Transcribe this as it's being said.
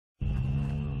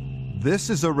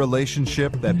This is a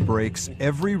relationship that breaks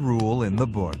every rule in the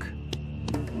book.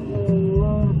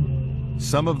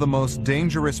 Some of the most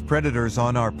dangerous predators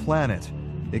on our planet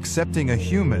accepting a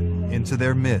human into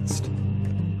their midst.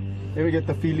 Ever get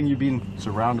the feeling you've been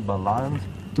surrounded by lions?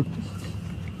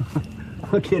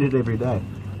 I get it every day.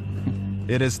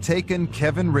 It has taken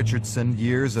Kevin Richardson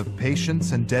years of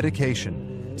patience and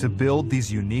dedication to build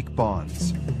these unique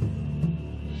bonds.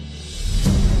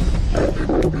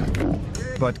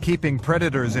 But keeping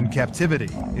predators in captivity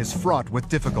is fraught with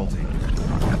difficulty.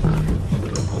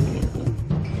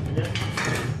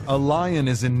 A lion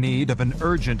is in need of an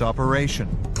urgent operation.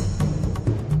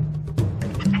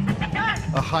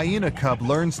 A hyena cub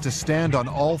learns to stand on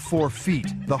all 4 feet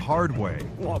the hard way.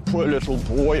 Oh, poor little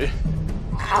boy.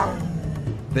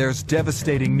 There's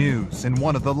devastating news in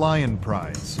one of the lion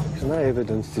prides. There's no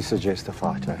evidence to suggest a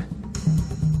fighter.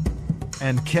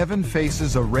 And Kevin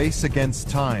faces a race against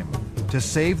time to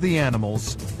save the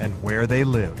animals and where they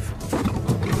live.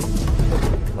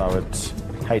 I would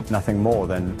hate nothing more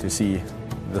than to see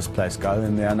this place go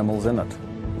and the animals in it.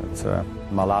 It's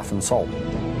my life and soul.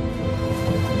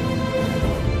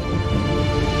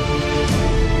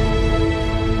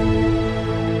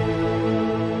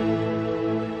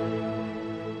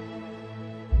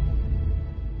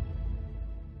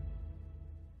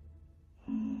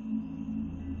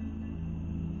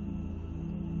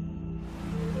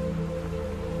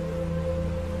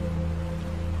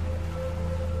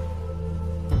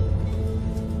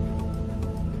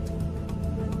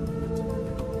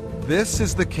 This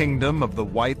is the kingdom of the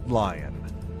white lion,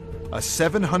 a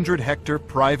 700-hectare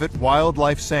private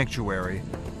wildlife sanctuary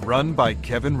run by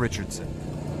Kevin Richardson.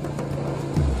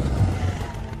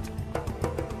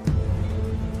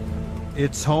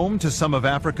 It's home to some of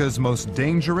Africa's most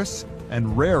dangerous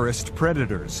and rarest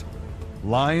predators: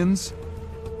 lions,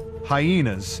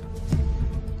 hyenas,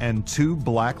 and 2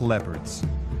 black leopards.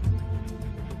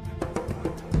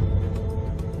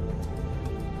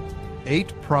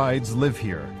 8 prides live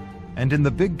here. And in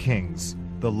the Big Kings,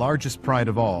 the largest pride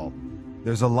of all,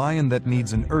 there's a lion that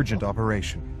needs an urgent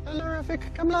operation. Hello,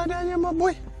 Rafik. Come lie down here, my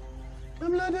boy.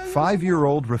 Come lie down.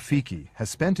 5-year-old Rafiki has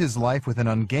spent his life with an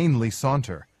ungainly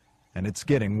saunter, and it's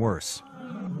getting worse.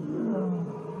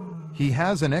 He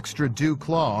has an extra dew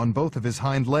claw on both of his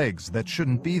hind legs that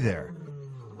shouldn't be there.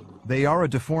 They are a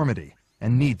deformity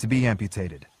and need to be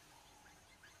amputated.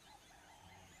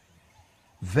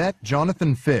 Vet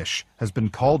Jonathan Fish has been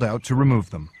called out to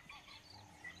remove them.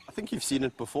 I think you've seen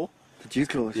it before. The dew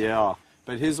claws? Yeah,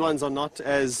 but his ones are not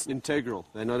as integral.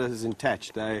 They're not as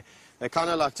attached. They're kind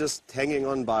of like just hanging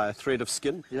on by a thread of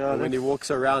skin. Yeah, and when he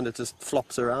walks around, it just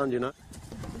flops around, you know.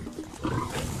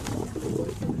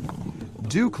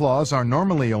 Dew claws are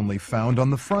normally only found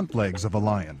on the front legs of a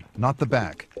lion, not the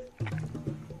back.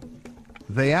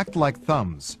 They act like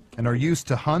thumbs and are used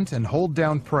to hunt and hold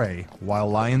down prey while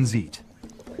lions eat.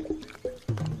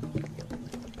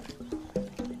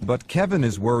 But Kevin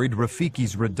is worried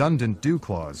Rafiki's redundant dew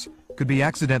claws could be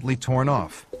accidentally torn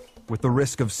off, with the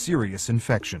risk of serious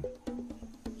infection.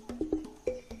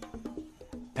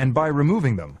 And by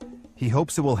removing them, he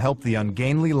hopes it will help the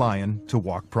ungainly lion to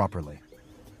walk properly.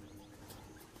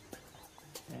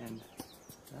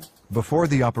 Before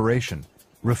the operation,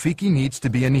 Rafiki needs to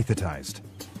be anesthetized.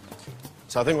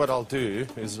 So I think what I'll do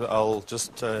is I'll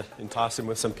just entice him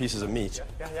with some pieces of meat.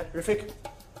 Yeah, Rafiki.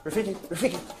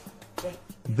 Yeah.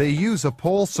 They use a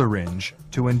pole syringe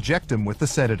to inject him with the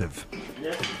sedative.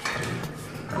 Yeah.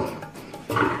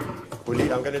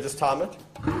 Willie, I'm going to just time it.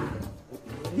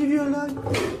 Leave you alone.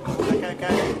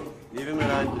 Okay. Leave him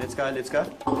alone. Let's go.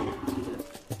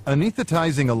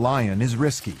 Anesthetizing a lion is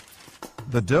risky.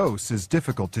 The dose is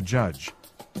difficult to judge.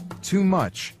 Too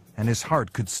much, and his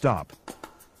heart could stop.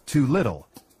 Too little,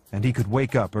 and he could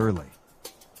wake up early.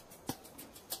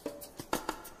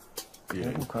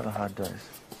 Yeah, quite a hard dose.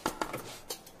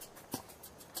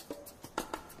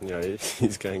 Yeah,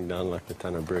 he's going down like a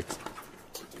ton of bricks.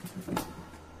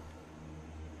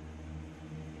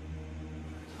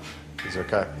 He's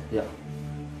okay? Yeah.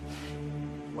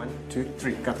 1, 2,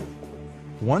 3, cut.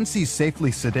 Once he's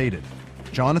safely sedated,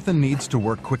 Jonathan needs to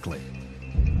work quickly.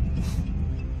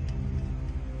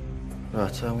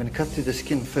 Right, so I'm going to cut through the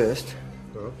skin first.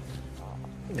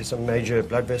 There's some major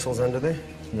blood vessels under there.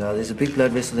 Yeah, there's a big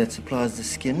blood vessel that supplies the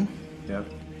skin. Yeah.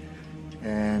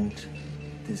 And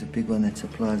there's a big one that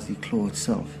supplies the claw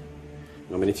itself.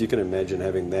 I mean, if you can imagine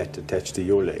having that attached to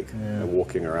your leg and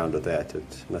walking around with that,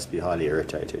 it must be highly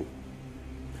irritating.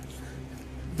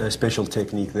 No special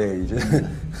technique there, you just... Okay.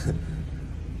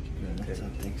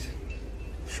 Thanks.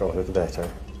 Sure, look at that,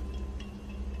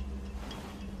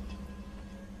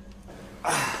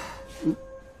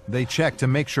 They check to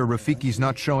make sure Rafiki's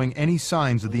not showing any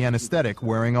signs of the anesthetic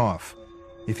wearing off.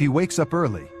 If he wakes up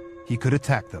early, he could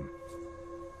attack them.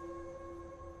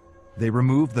 They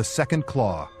remove the second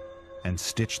claw and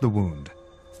stitch the wound.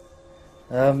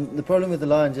 The problem with the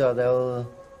lions are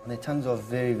their tongues are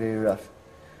very, very rough,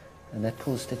 and that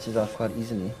pulls stitches out quite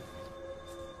easily.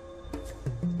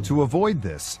 To avoid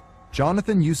this,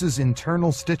 Jonathan uses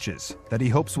internal stitches that he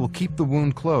hopes will keep the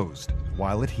wound closed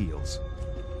while it heals.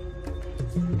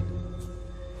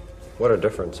 What a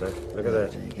difference, eh? Look at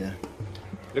that. There you go.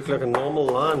 Look like a normal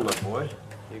lion, my boy.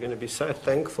 You're going to be so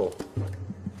thankful.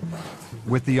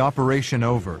 With the operation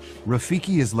over,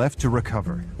 Rafiki is left to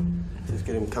recover. Just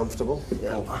get him comfortable.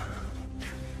 Yeah.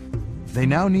 They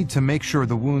now need to make sure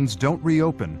the wounds don't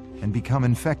reopen and become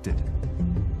infected.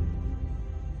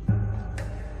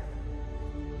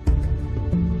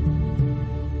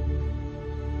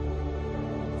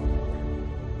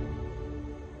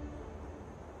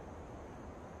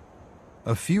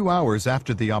 A few hours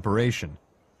after the operation,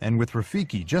 and with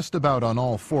Rafiki just about on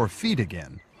all 4 feet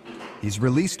again, he's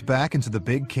released back into the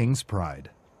big king's pride.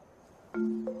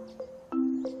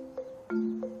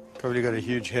 Probably got a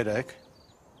huge headache.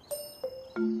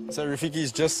 So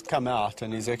Rafiki's just come out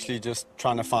and he's actually just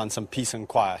trying to find some peace and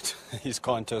quiet. He's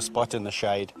gone to a spot in the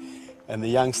shade and the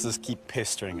youngsters keep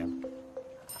pestering him.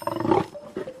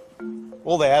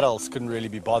 All the adults couldn't really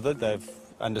be bothered. They've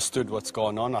understood what's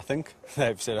going on, I think.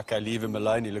 They've said, okay, leave him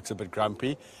alone, he looks a bit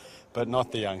grumpy. But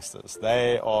not the youngsters.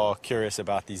 They are curious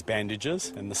about these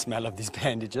bandages and the smell of these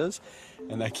bandages,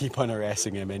 and they keep on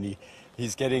harassing him, and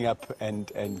he's getting up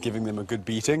and giving them a good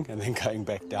beating and then going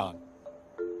back down.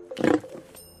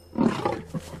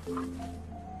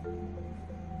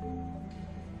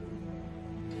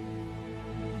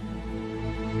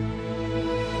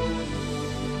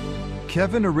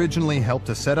 Kevin originally helped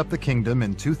to set up the kingdom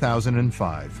in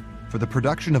 2005 for the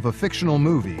production of a fictional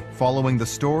movie following the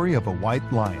story of a white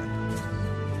lion.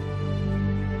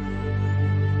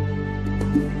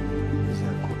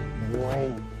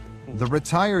 The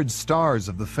retired stars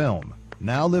of the film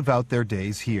now live out their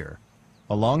days here,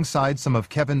 alongside some of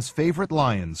Kevin's favorite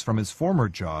lions from his former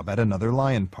job at another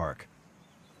lion park.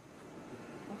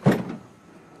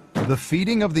 The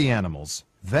feeding of the animals,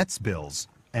 vet's bills,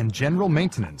 and general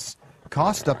maintenance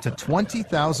cost up to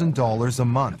 $20,000 a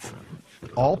month,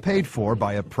 all paid for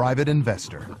by a private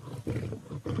investor.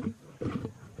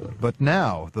 But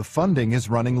now the funding is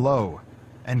running low,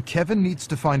 and Kevin needs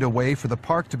to find a way for the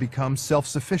park to become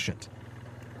self-sufficient.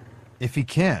 If he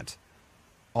can't,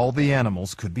 all the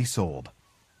animals could be sold.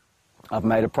 I've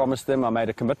made a promise to them, I made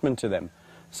a commitment to them.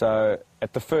 So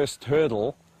at the first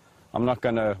hurdle, I'm not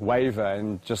going to waver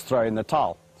and just throw in the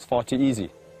towel. It's far too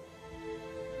easy.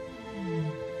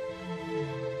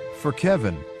 For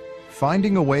Kevin,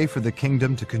 finding a way for the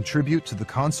kingdom to contribute to the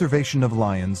conservation of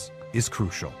lions is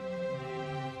crucial.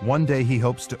 One day he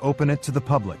hopes to open it to the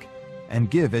public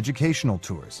and give educational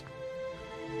tours.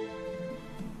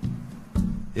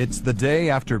 It's the day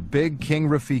after Big King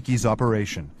Rafiki's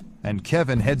operation, and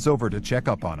Kevin heads over to check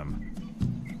up on him.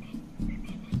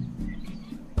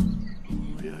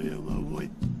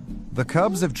 The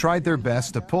cubs have tried their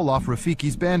best to pull off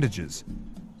Rafiki's bandages,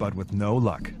 but with no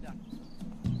luck.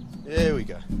 There we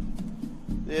go.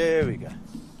 There we go.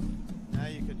 Now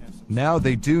you can have some. Now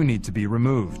they do need to be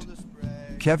removed.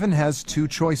 Kevin has 2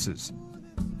 choices.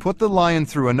 Put the lion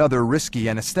through another risky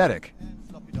anesthetic,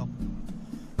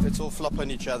 Let's all flop on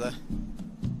each other.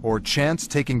 or chance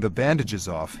taking the bandages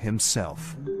off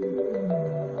himself.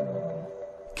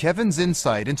 Kevin's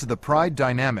insight into the pride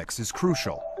dynamics is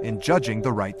crucial in judging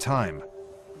the right time.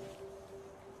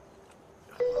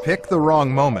 Pick the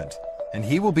wrong moment, and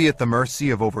he will be at the mercy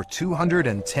of over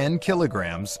 210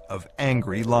 kilograms of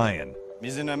angry lion.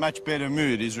 He's in a much better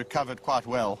mood. He's recovered quite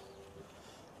well.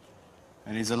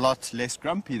 And he's a lot less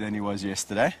grumpy than he was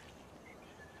yesterday.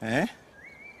 Eh?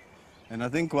 And I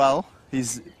think, well,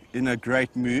 he's in a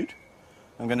great mood.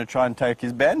 I'm going to try and take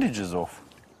his bandages off.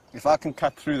 If I can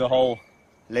cut through the whole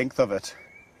length of it,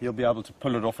 he'll be able to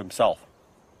pull it off himself.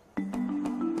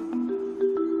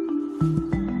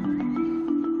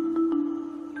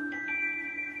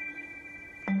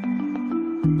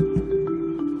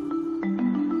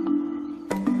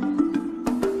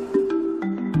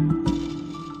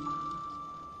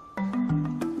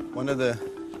 One of the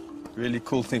really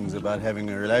cool things about having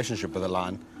a relationship with a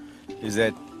lion is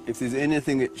that if there's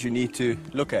anything that you need to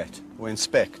look at or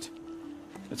inspect,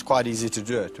 it's quite easy to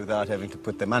do it without having to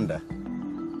put them under.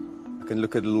 I can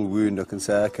look at a little wound, I can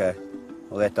say, okay,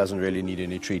 well, that doesn't really need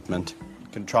any treatment. I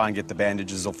can try and get the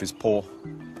bandages off his paw.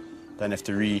 Don't have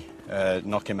to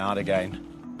knock him out again.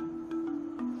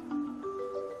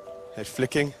 That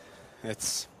flicking,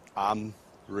 I'm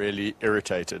really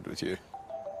irritated with you.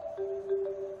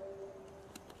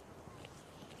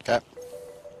 Okay,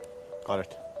 got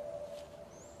it.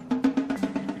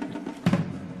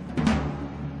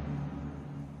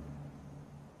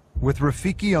 With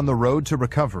Rafiki on the road to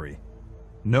recovery,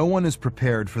 no one is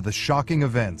prepared for the shocking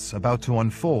events about to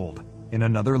unfold in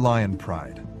another lion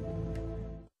pride.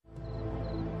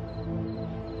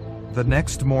 The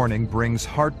next morning brings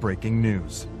heartbreaking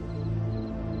news.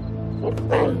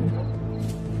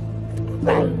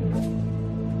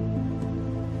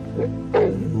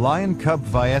 Lion cub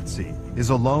Vaetzi is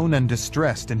alone and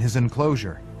distressed in his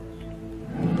enclosure.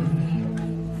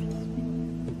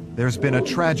 There's been a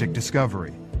tragic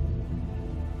discovery.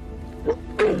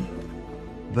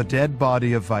 The dead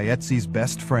body of Vaetzi's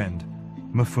best friend,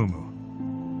 Mfumu.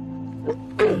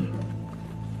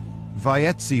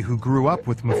 Vaetzi, who grew up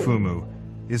with Mfumu,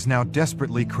 is now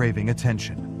desperately craving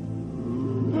attention.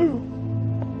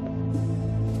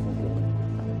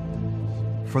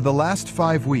 For the last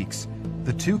 5 weeks,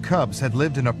 the two cubs had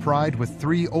lived in a pride with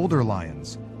 3 older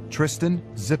lions, Tristan,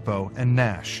 Zippo, and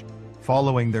Nash,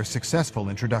 following their successful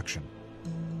introduction.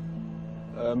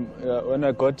 When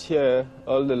I got here,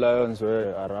 all the lions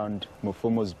were around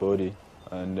Mfumu's body,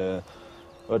 and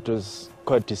what was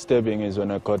quite disturbing is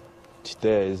when I got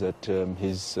there is that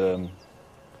his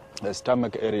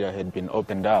stomach area had been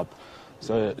opened up,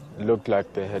 so it looked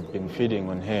like they had been feeding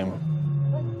on him.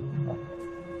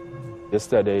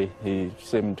 Yesterday he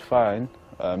seemed fine.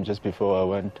 Just before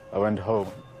I went home,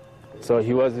 so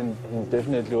he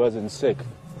definitely wasn't sick.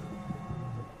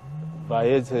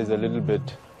 Vaetzi is a little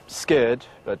bit scared,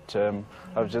 but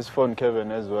I've just phoned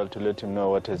Kevin as well to let him know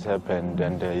what has happened,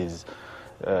 and he's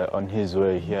on his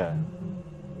way here.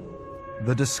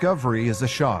 The discovery is a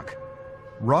shock.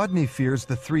 Rodney fears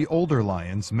the 3 older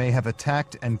lions may have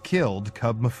attacked and killed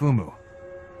cub Mfumu.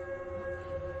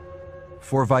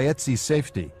 For Vaetzi's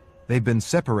safety, they've been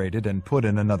separated and put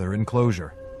in another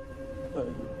enclosure.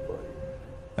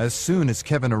 As soon as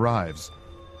Kevin arrives,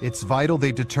 it's vital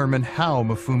they determine how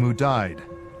Mfumu died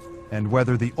and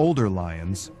whether the older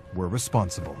lions were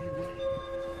responsible.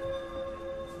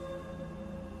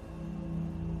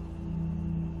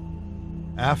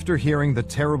 After hearing the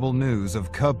terrible news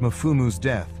of cub Mfumu's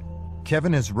death,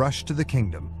 Kevin has rushed to the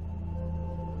kingdom.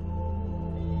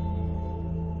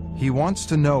 He wants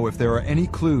to know if there are any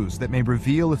clues that may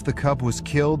reveal if the cub was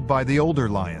killed by the older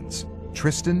lions,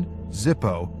 Tristan,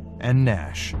 Zippo, and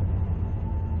Nash.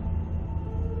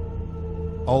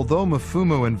 Although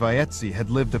Mfumu and Vaetzi had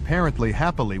lived apparently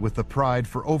happily with the pride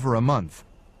for over a month,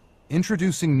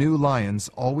 introducing new lions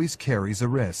always carries a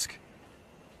risk.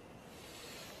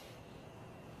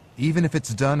 Even if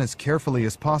it's done as carefully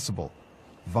as possible,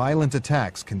 violent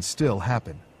attacks can still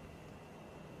happen.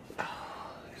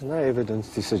 There's no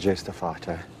evidence to suggest a fight,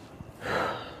 eh?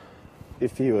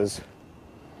 If he was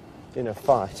in a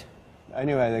fight, the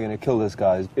only way they're going to kill this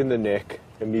guy is in the neck,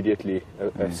 immediately,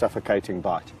 a suffocating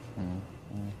bite.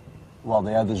 While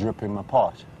the others rip him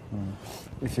apart.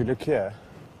 If you look here,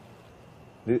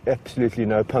 there's absolutely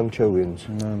no puncture wounds.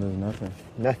 No, there's nothing.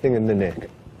 Nothing in the neck.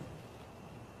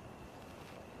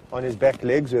 On his back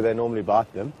legs, where they normally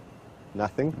bite them,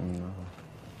 nothing.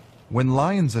 When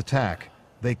lions attack,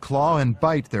 they claw and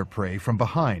bite their prey from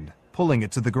behind, pulling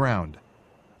it to the ground.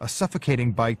 A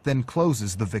suffocating bite then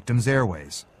closes the victim's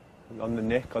airways. On the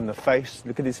neck, on the face,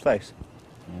 look at his face.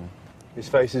 His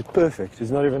face is perfect.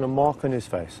 There's not even a mark on his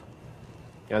face.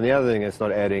 And the other thing that's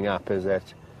not adding up is that,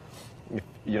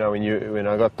 you know, when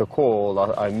I got the call,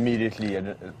 I immediately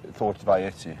thought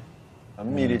Vaetzi. I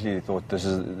immediately thought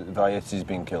Vaetzi's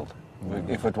been killed.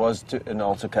 If it was an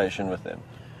altercation with them.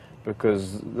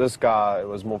 Because this guy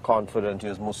was more confident, he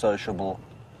was more sociable.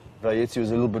 Vaetzi was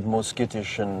a little bit more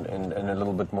skittish and a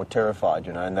little bit more terrified,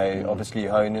 you know, and they obviously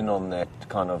hone in on that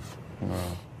kind of,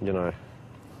 you know.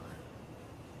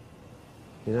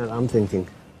 You know what I'm thinking?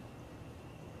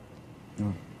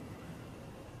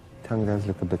 Tongue does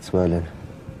look a bit swollen.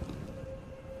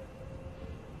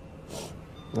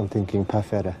 I'm thinking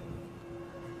puff adder.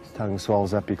 His tongue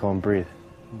swells up, he can't breathe.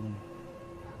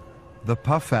 The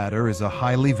puff adder is a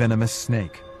highly venomous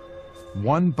snake.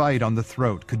 One bite on the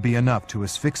throat could be enough to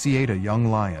asphyxiate a young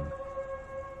lion.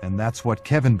 And that's what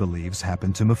Kevin believes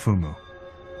happened to Mfumu.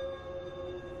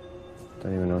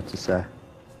 Don't even know what to say.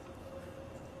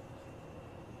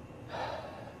 I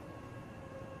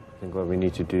think what we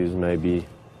need to do is maybe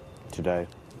today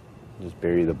just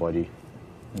bury the body.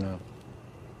 No.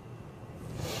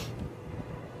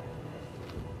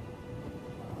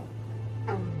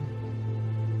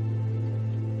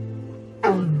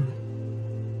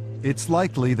 It's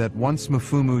likely that once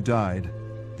Mfumu died,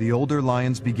 the older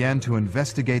lions began to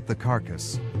investigate the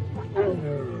carcass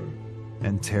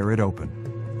and tear it open.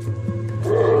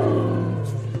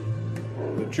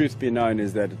 The truth be known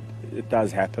is that it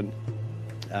does happen.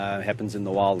 It happens in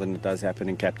the wild, and it does happen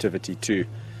in captivity too.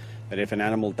 That if an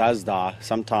animal does die,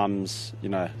 sometimes, you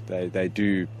know, they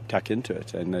do tuck into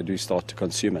it and they do start to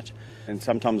consume it. And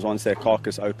sometimes once their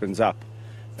carcass opens up,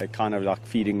 they kind of like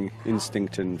feeding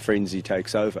instinct and frenzy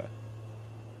takes over.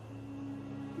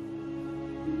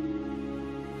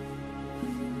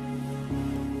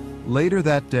 Later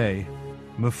that day,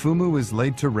 Mfumu is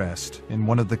laid to rest in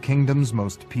one of the kingdom's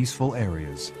most peaceful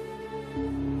areas.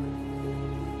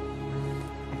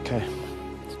 Okay,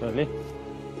 slowly.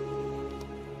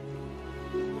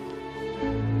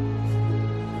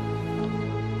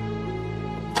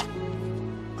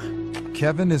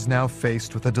 Kevin is now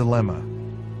faced with a dilemma.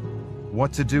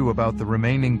 What to do about the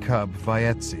remaining cub,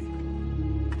 Vaetsi.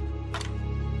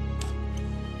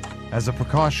 As a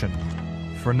precaution,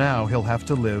 for now he'll have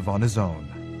to live on his own.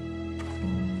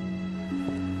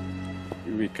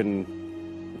 We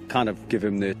can kind of give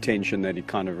him the attention that he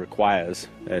kind of requires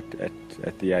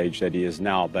at the age that he is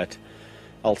now, but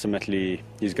ultimately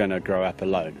he's going to grow up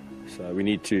alone. So we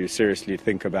need to seriously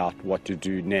think about what to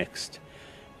do next.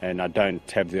 And I don't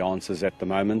have the answers at the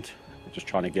moment. I'm just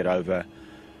trying to get over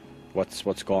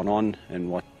what's gone on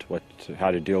and how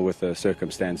to deal with the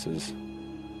circumstances.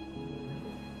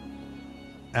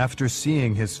 After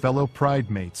seeing his fellow pride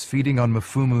mates feeding on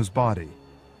Mfumu's body,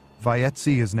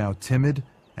 Vaetsi is now timid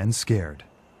and scared.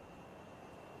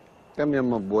 Come here,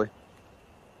 my boy.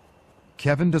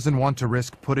 Kevin doesn't want to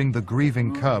risk putting the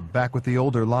grieving cub back with the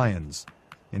older lions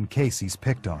in case he's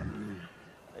picked on.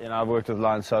 You know, I've worked with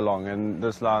lions so long, and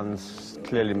this lion's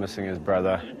clearly missing his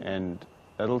brother, and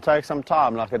it'll take some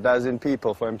time, like it does in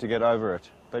people, for him to get over it.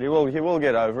 But he will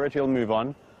get over it, he'll move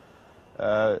on.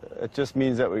 It just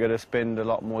means that we're going to spend a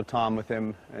lot more time with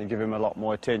him and give him a lot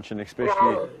more attention,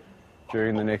 especially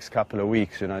during the next couple of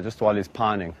weeks, you know, just while he's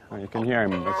pining. And you can hear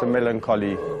him, it's a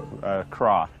melancholy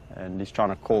cry, and he's trying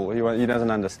to call. He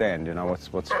doesn't understand, you know,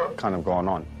 what's kind of going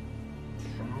on.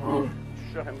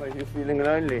 Shame, are you feeling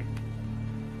lonely?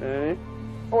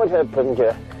 What happened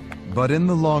here? But in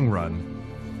the long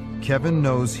run, Kevin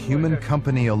knows human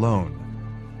company alone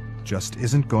just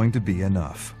isn't going to be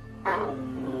enough. Let's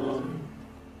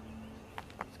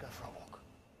go for a walk.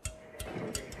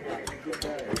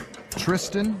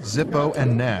 Tristan, Zippo,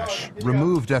 and Nash,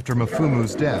 removed after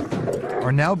Mfumu's death,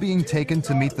 are now being taken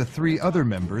to meet the 3 other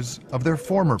members of their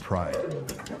former pride.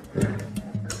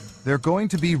 They're going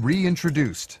to be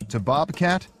reintroduced to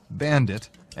Bobcat,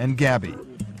 Bandit, and Gabby,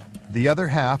 the other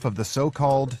half of the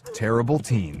so-called terrible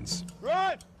teens.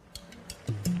 Run!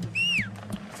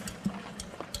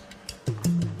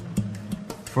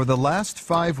 For the last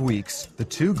 5 weeks, the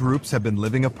 2 groups have been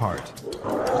living apart.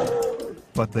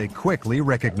 But they quickly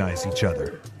recognize each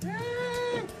other.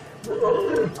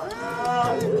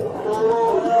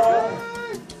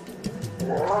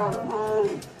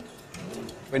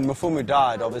 When Mfumu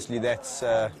died, obviously that's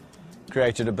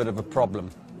created a bit of a problem.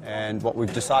 And what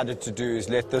we've decided to do is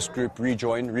let this group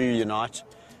reunite.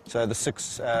 So the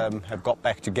 6 have got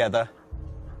back together.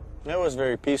 That was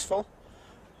very peaceful.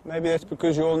 Maybe that's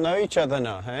because you all know each other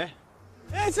now, eh?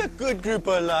 It's a good group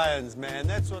of lions, man.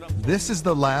 That's what I'm... This is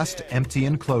the last empty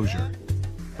enclosure.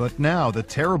 But now the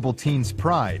terrible teens'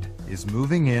 pride is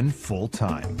moving in full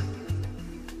time.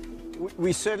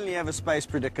 We certainly have a space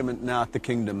predicament now at the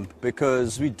kingdom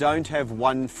because we don't have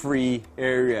one free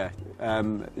area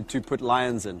to put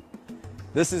lions in.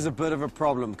 This is a bit of a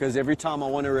problem because every time I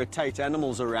want to rotate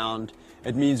animals around,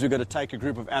 it means we've got to take a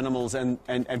group of animals and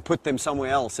put them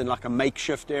somewhere else in like a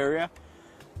makeshift area.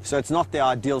 So it's not the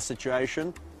ideal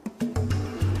situation.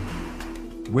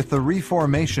 With the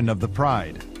reformation of the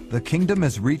pride, the kingdom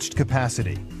has reached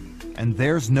capacity, and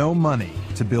there's no money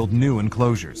to build new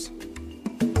enclosures.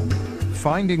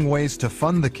 Finding ways to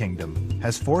fund the kingdom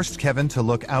has forced Kevin to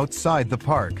look outside the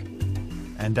park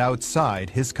and outside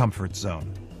his comfort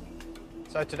zone.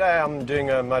 So today I'm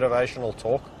doing a motivational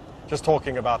talk, just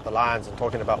talking about the lions and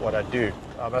talking about what I do.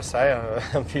 I must say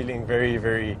I'm feeling very,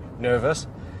 very nervous,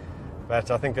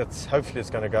 but I think hopefully it's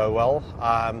going to go well.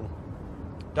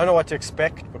 Don't know what to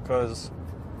expect because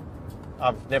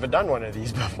I've never done one of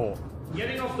these before.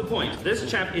 Getting off the point, this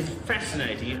chap is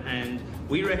fascinating, and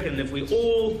we reckon if we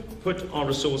all put our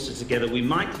resources together, we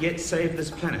might yet save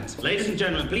this planet. Ladies and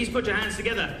gentlemen, please put your hands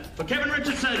together for Kevin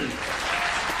Richardson.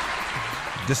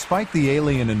 Despite the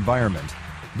alien environment,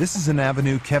 this is an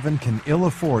avenue Kevin can ill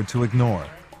afford to ignore.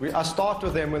 I start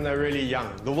with them when they're really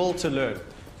young. The will to learn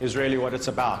is really what it's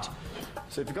about.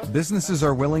 Businesses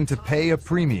are willing to pay a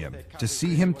premium to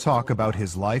see him talk about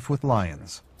his life with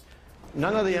lions.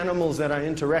 None of the animals that I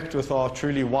interact with are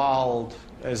truly wild,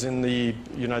 as in the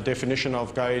definition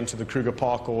of going to the Kruger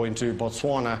Park or into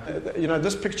Botswana.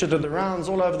 This picture did the rounds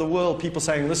all over the world, people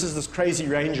saying this is this crazy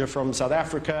ranger from South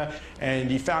Africa, and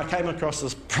he came across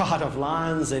this pride of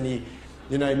lions, and he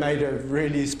made a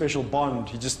really special bond.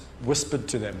 He just whispered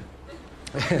to them.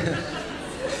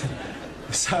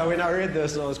 So when I read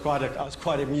this, I was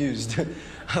quite amused.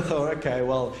 I thought, okay,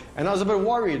 well, and I was a bit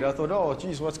worried. I thought, oh,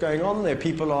 geez, what's going on there?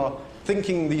 People are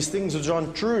thinking these things which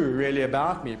aren't true, really,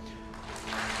 about me.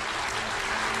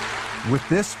 With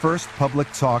this first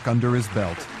public talk under his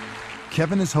belt,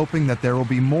 Kevin is hoping that there will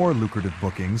be more lucrative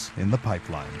bookings in the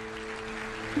pipeline.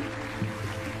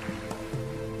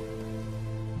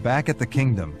 Back at the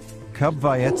kingdom, Cub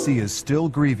Vaetsi is still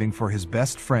grieving for his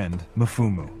best friend,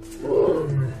 Mfumu.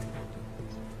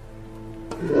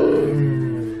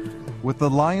 With the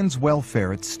lion's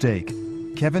welfare at stake,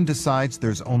 Kevin decides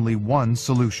there's only one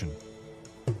solution.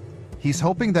 He's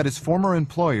hoping that his former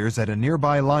employers at a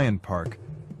nearby lion park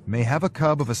may have a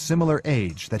cub of a similar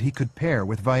age that he could pair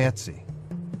with Vaetsi.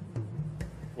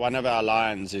 One of our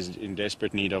lions is in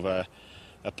desperate need of a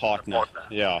partner.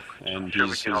 Yeah, and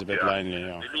he's a bit lonely.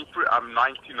 Yeah. I'm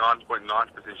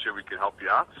 99.9% sure we can help you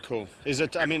out. Cool. Is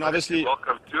it? I mean, obviously.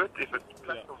 Welcome to it. If it's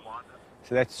platform-wide.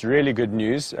 So that's really good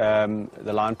news. The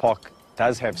lion park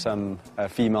does have some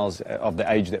females of the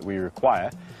age that we require.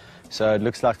 So it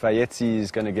looks like Vaetsi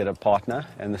is going to get a partner,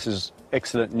 and this is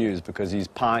excellent news because he's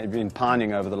been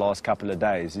pining over the last couple of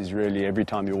days. He's really, every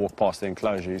time you walk past the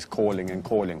enclosure, he's calling and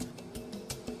calling.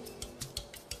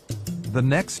 The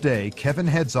next day, Kevin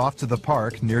heads off to the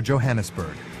park near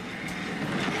Johannesburg.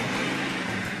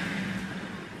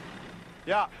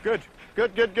 Yeah, good,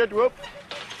 whoop.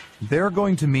 They're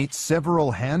going to meet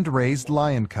several hand-raised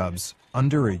lion cubs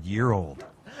under a year old.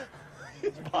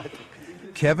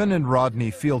 Kevin and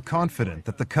Rodney feel confident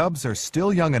that the cubs are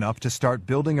still young enough to start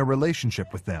building a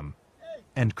relationship with them,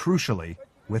 and crucially,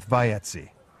 with Vaetsi.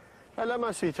 Hello,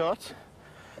 my sweetheart.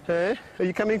 Hey, are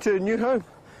you coming to a new home?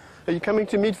 Are you coming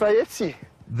to meet Vaetsi?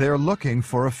 They're looking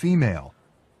for a female,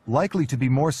 likely to be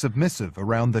more submissive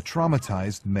around the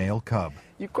traumatized male cub.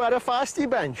 You're quite a feisty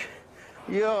bunch.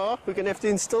 Yeah, we're going to have to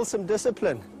instill some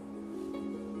discipline.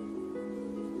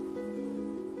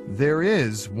 There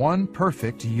is one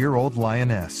perfect year-old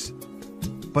lioness,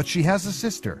 but she has a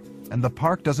sister, and the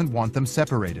park doesn't want them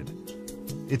separated.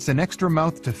 It's an extra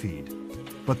mouth to feed,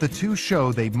 but the two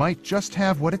show they might just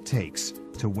have what it takes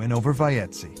to win over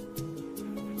Vaetsi.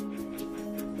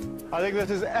 I think this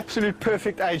is absolute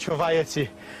perfect age for Vaetsi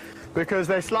because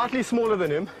they're slightly smaller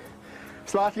than him,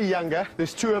 slightly younger.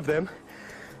 There's two of them.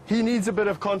 He needs a bit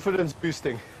of confidence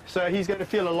boosting, so he's going to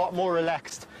feel a lot more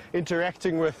relaxed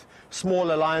interacting with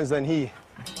smaller lions than he.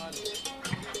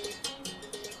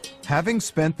 Having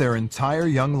spent their entire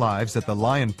young lives at the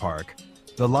lion park,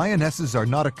 the lionesses are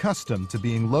not accustomed to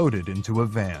being loaded into a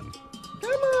van.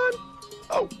 Come on!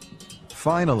 Oh!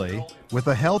 Finally, with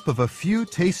the help of a few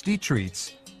tasty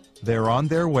treats, they're on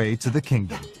their way to the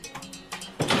kingdom.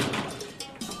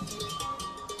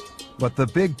 But the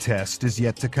big test is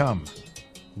yet to come.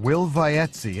 Will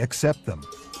Vaetsi accept them?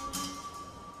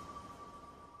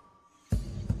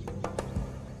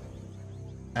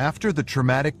 After the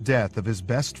traumatic death of his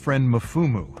best friend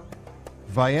Mfumu,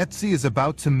 Vaetsi is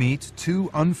about to meet two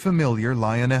unfamiliar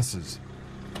lionesses.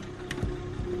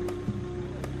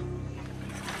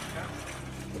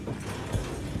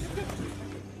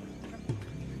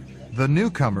 The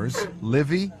newcomers,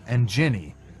 Livy and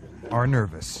Ginny, are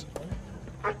nervous.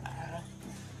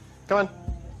 Come on.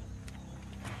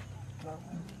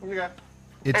 Here you go.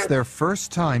 It's their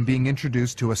first time being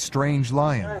introduced to a strange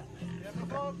lion,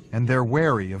 and they're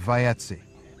wary of Vaetsi.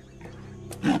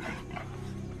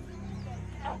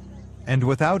 And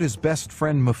without his best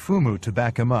friend Mfumu to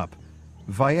back him up,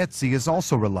 Vaetsi is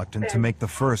also reluctant to make the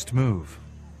first move.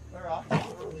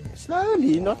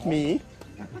 Slowly, not me.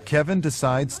 Kevin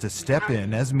decides to step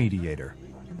in as mediator.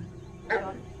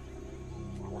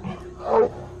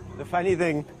 The funny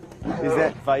thing is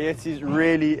that Vaetsi is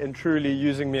really and truly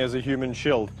using me as a human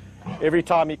shield. Every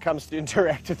time he comes to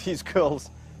interact with these girls,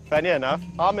 funny enough,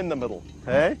 I'm in the middle.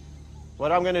 Hey?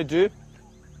 What I'm going to do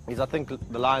is I think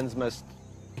the lions must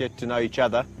get to know each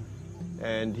other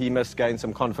and he must gain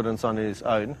some confidence on his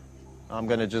own. I'm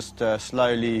going to just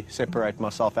slowly separate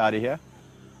myself out of here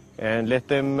and let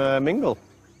them mingle.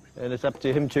 And it's up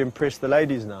to him to impress the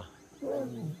ladies now.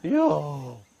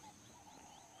 Yo!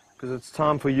 Because it's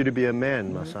time for you to be a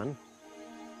man, my son.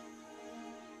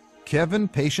 Kevin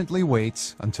patiently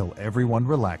waits until everyone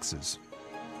relaxes.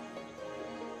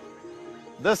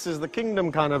 This is the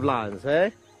kingdom kind of lions,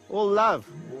 eh? All love.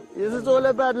 This is all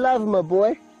about love, my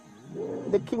boy.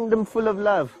 The kingdom full of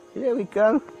love. Here we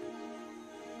go.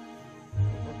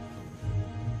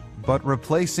 But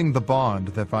replacing the bond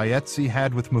that Vaetsi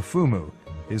had with Mufumu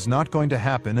is not going to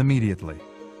happen immediately.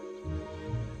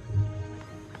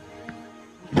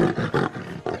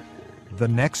 The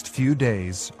next few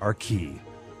days are key.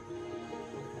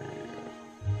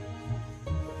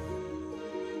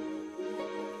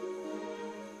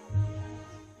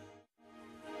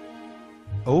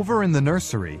 Over in the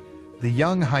nursery, the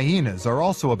young hyenas are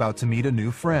also about to meet a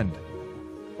new friend.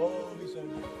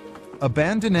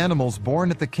 Abandoned animals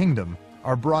born at the kingdom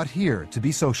are brought here to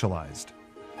be socialized.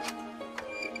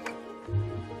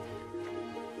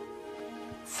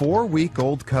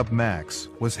 4-week-old cub Max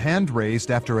was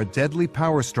hand-raised after a deadly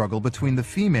power struggle between the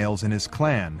females in his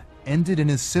clan ended in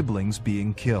his siblings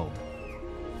being killed.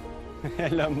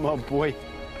 Hello, my boy.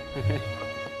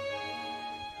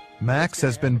 Max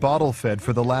has been bottle-fed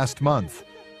for the last month,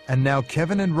 and now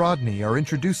Kevin and Rodney are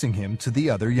introducing him to the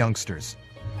other youngsters.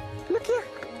 Look here.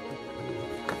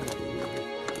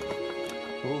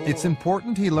 It's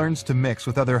important he learns to mix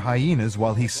with other hyenas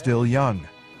while he's still young.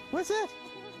 What's that?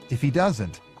 If he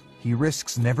doesn't, he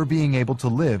risks never being able to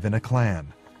live in a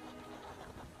clan.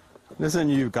 Listen,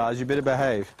 you guys, you better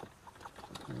behave.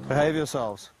 Behave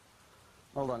yourselves.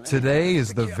 Hold on. Today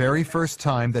is the very first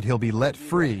time that he'll be let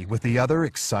free with the other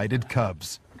excited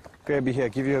cubs. Grab here,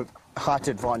 give you a height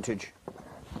advantage.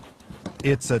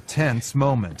 It's a tense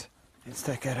moment. Let's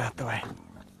take that out the way.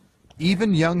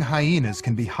 Even young hyenas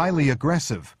can be highly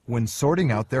aggressive when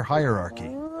sorting out their hierarchy.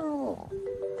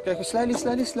 Go slowly,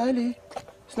 slowly, slowly,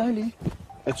 slowly.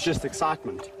 It's just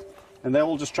excitement, and they're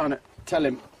all just trying to tell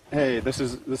him, "Hey, this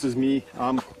is me.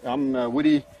 I'm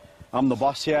Woody. I'm the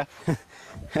boss here."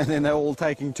 And then they're all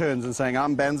taking turns and saying,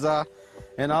 "I'm Benza,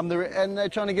 and and they're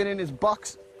trying to get in his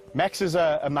box." Max is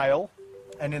a male,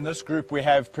 and in this group we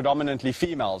have predominantly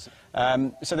females.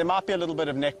 So there might be a little bit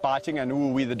of neck biting,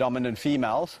 and we're the dominant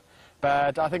females.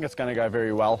 But I think it's going to go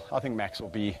very well. I think Max will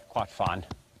be quite fine.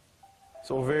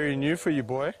 It's all very new for you,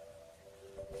 boy.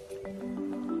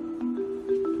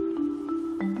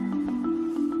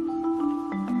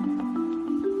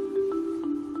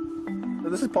 So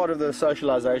this is part of the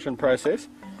socialization process,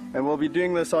 and we'll be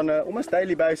doing this on an almost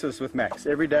daily basis with Max.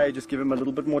 Every day, just give him a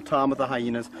little bit more time with the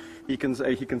hyenas. He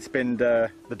can spend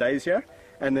the days here,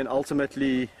 and then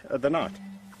ultimately the night.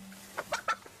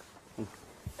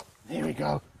 There we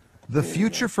go. The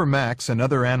future for Max and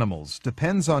other animals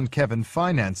depends on Kevin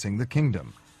financing the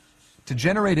kingdom. To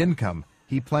generate income,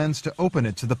 he plans to open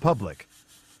it to the public.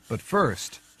 But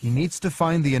first, he needs to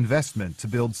find the investment to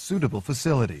build suitable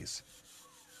facilities.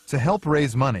 To help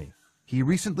raise money, he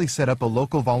recently set up a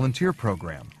local volunteer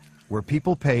program where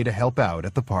people pay to help out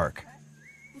at the park.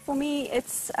 For me,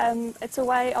 it's a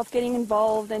way of getting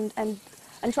involved and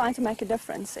trying to make a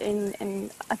difference.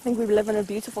 I think we live in a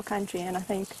beautiful country, and I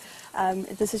think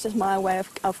this is just my way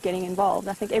of getting involved.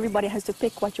 I think everybody has to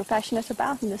pick what you're passionate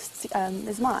about, and this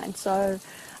is mine. So,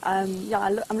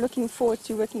 yeah, I'm looking forward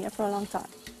to working here for a long time.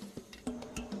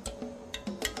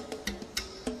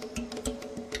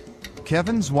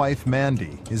 Kevin's wife,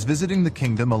 Mandy, is visiting the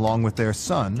kingdom along with their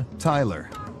son, Tyler.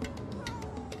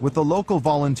 With the local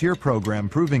volunteer program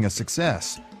proving a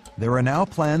success, there are now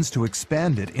plans to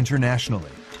expand it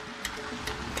internationally.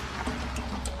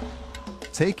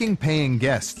 Taking paying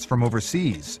guests from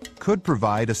overseas could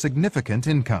provide a significant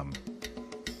income.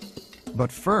 But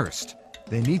first,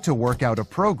 they need to work out a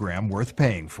program worth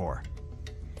paying for.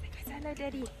 Hello,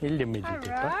 Daddy. Hello. All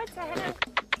right.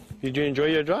 Did you enjoy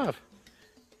your drive?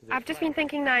 I've just been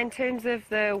thinking now in terms of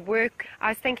the work. I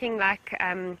was thinking like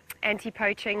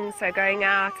anti-poaching, so going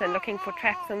out and looking for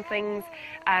traps and things,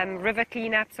 river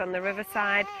cleanups on the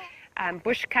riverside,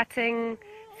 bush cutting,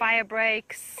 fire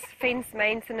breaks, fence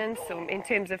maintenance, or in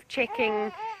terms of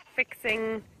checking,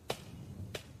 fixing,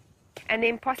 and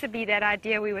then possibly that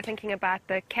idea we were thinking about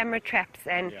the camera traps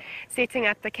and setting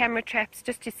up the camera traps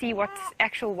just to see what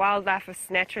actual wildlife is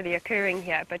naturally occurring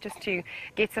here, but just to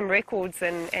get some records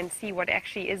and see what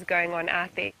actually is going on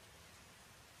out there.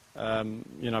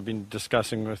 You know, I've been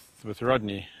discussing with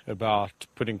Rodney about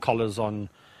putting collars on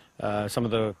some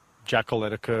of the jackal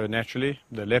that occur naturally,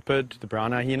 the leopard, the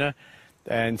brown hyena,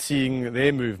 and seeing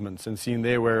their movements and seeing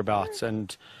their whereabouts.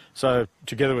 And so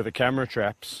together with the camera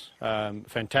traps,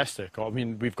 fantastic. I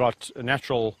mean, we've got a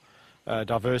natural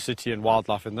diversity and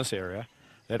wildlife in this area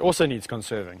that also needs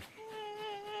conserving.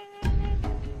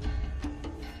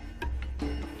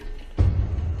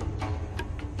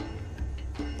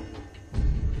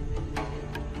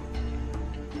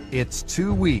 It's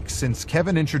 2 weeks since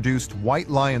Kevin introduced white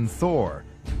lion Thor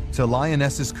to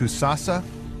lionesses Kusasa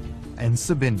and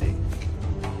Sabindi.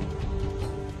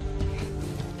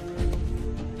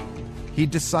 He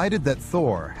decided that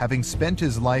Thor, having spent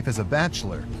his life as a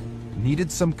bachelor,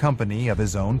 needed some company of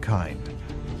his own kind.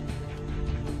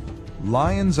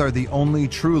 Lions are the only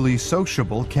truly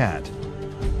sociable cat,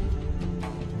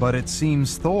 but it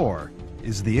seems Thor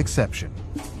is the exception.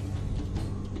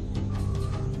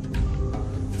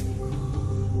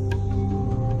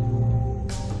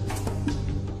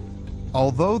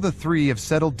 Although the three have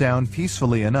settled down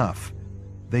peacefully enough,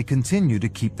 they continue to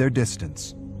keep their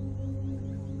distance.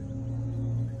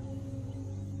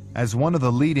 As one of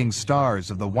the leading stars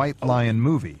of the White Lion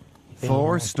movie,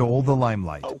 Thor stole the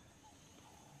limelight.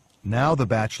 Now the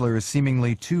bachelor is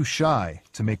seemingly too shy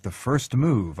to make the first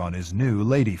move on his new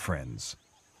lady friends.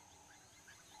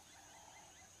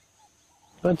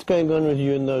 What's going on with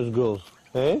you and those girls,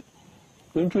 eh?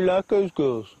 Don't you like those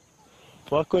girls?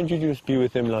 Why can't you just be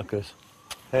with them like us?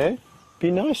 Eh? Be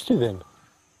nice to them.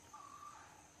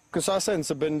 Kusasa and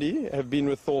Sabindi have been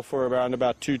with Thor for around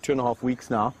about 2.5 weeks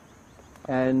now,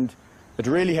 and it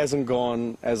really hasn't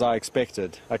gone as I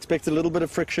expected. I expected a little bit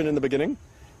of friction in the beginning,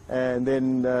 and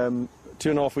then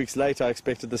 2.5 weeks later I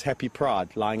expected this happy pride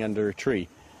lying under a tree.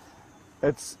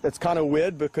 It's kind of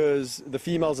weird because the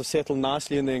females have settled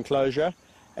nicely in the enclosure,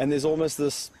 and there's almost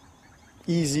this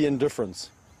easy indifference.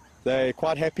 They're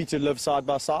quite happy to live side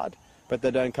by side, but they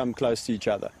don't come close to each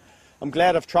other. I'm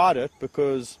glad I've tried it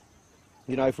because,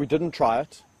 you know, if we didn't try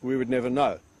it, we would never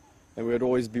know, and we would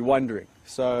always be wondering.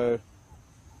 So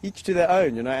each to their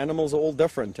own, you know, animals are all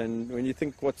different, and when you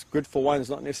think what's good for one is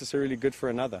not necessarily good for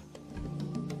another.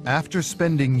 After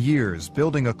spending years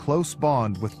building a close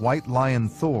bond with White Lion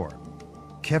Thor,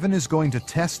 Kevin is going to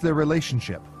test their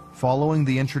relationship following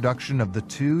the introduction of the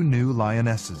two new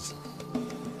lionesses.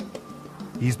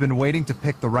 He's been waiting to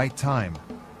pick the right time,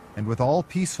 and with all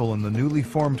peaceful in the newly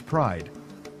formed pride,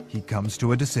 he comes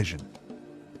to a decision.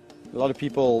 A lot of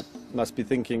people must be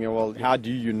thinking, well, how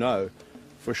do you know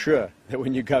for sure that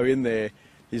when you go in there,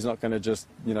 he's not going to just,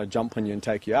 you know, jump on you and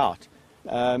take you out?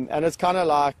 And it's kind of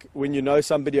like when you know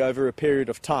somebody over a period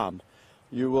of time,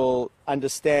 you will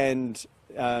understand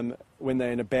when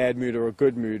they're in a bad mood or a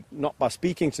good mood, not by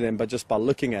speaking to them, but just by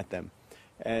looking at them.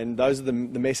 And those are the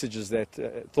messages that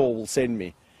Thor will send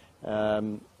me.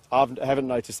 I haven't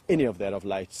noticed any of that of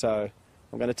late, so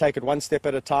I'm going to take it one step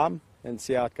at a time and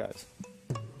see how it goes.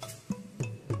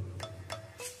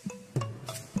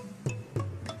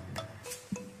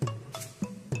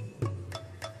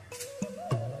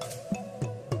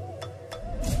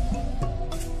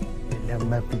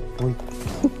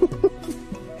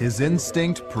 His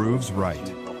instinct proves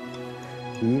right.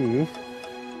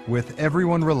 With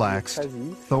everyone relaxed,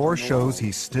 Thor shows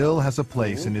he still has a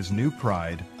place in his new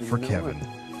pride for Kevin.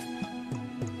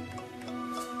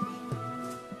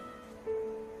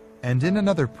 And in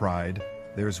another pride,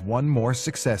 there's one more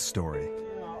success story.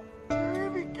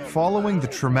 Following the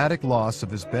traumatic loss of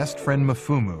his best friend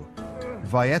Mafumu,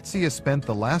 Vaetzi has spent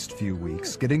the last few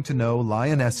weeks getting to know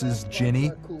lionesses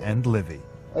Ginny and Livy.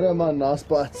 I don't mind nice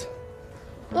bites.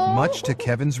 Much to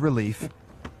Kevin's relief,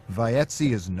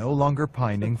 Vaetzi is no longer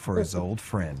pining for his old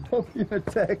friend. I've been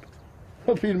attacked.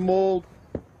 I've been mauled.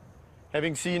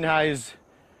 Having seen how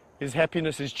his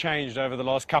happiness has changed over the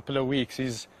last couple of weeks,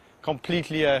 he's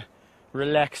completely a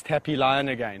relaxed, happy lion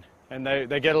again. And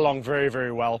they get along very,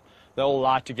 very well. They all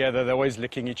lie together. They're always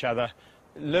licking each other.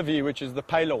 Livy, which is the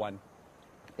paler one,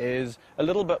 is a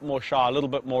little bit more shy, a little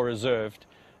bit more reserved,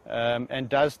 and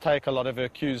does take a lot of her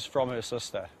cues from her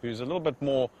sister, who's a little bit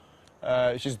more,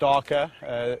 she's darker,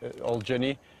 old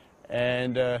Ginny,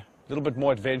 and a little bit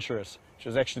more adventurous. She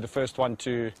was actually the first one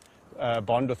to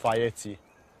bond with Vaetzi.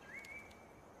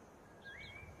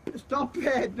 Stop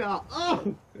it now!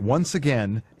 Oh! Once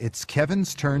again, it's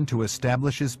Kevin's turn to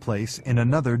establish his place in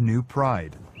another new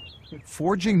pride.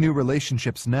 Forging new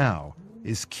relationships now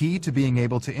is key to being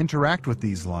able to interact with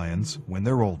these lions when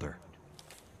they're older.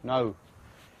 No.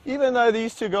 Even though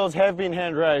these two girls have been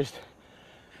hand-raised,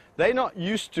 they're not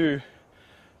used to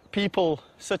people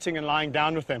sitting and lying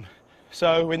down with them.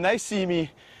 So when they see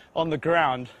me on the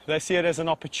ground, they see it as an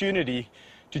opportunity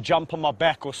to jump on my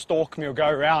back or stalk me or go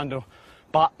around or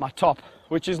bite my top,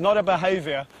 which is not a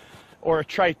behavior or a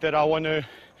trait that I want to,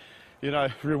 you know,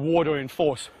 reward or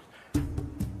enforce.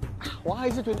 Why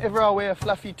is it whenever I wear a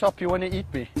fluffy top you want to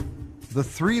eat me? The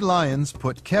three lions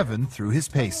put Kevin through his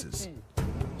paces.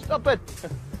 Stop it!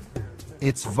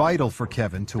 It's vital for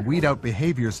Kevin to weed out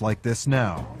behaviors like this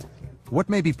now. What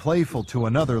may be playful to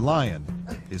another lion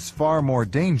is far more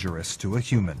dangerous to a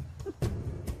human.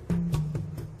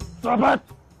 Stop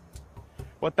it!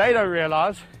 What they don't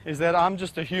realize is that I'm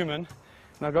just a human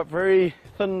and I've got very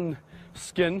thin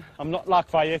skin. I'm not like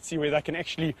Vayetzi where they can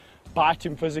actually bite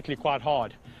him physically quite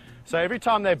hard. So every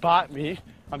time they bite me,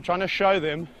 I'm trying to show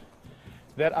them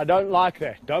that I don't like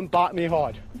that. Don't bite me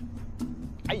hard.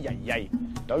 Ay, ay, ay.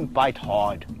 Don't bite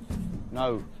hard.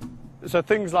 No. So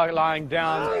things like lying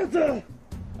down,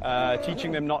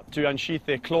 teaching them not to unsheath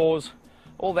their claws,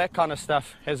 all that kind of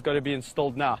stuff has got to be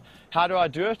instilled now. How do I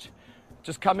do it?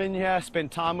 Just come in here,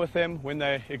 spend time with them. When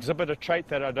they exhibit a trait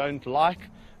that I don't like,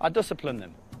 I discipline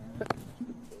them.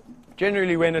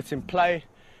 Generally when it's in play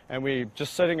and we're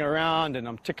just sitting around and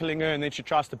I'm tickling her and then she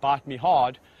tries to bite me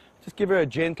hard, just give her a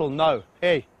gentle no.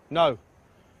 Hey, no.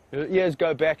 Her ears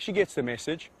go back, she gets the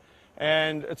message.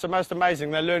 And it's the most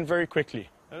amazing, they learn very quickly.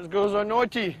 Those girls are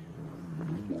naughty.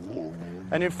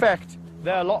 And in fact,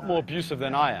 they're a lot more abusive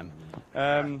than I am.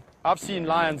 I've seen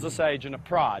lions this age in a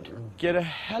pride get a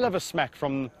hell of a smack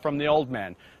from the old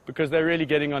man because they're really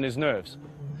getting on his nerves.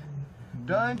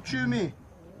 Don't chew me.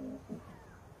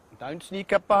 Don't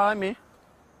sneak up behind me.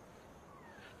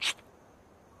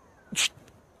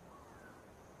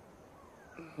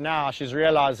 Now she's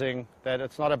realizing that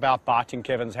it's not about biting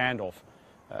Kevin's hand off.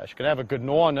 She could have a good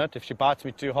gnaw on it. If she bites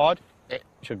me too hard,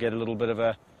 she'll get a little bit of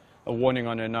a warning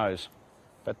on her nose.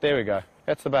 But there we go.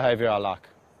 That's the behavior I like.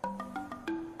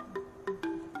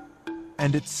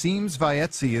 And it seems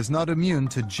Vayetzi is not immune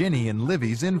to Ginny and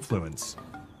Livy's influence.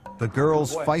 The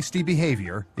girl's feisty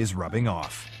behavior is rubbing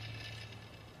off.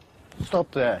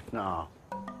 Stop that now.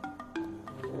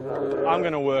 I'm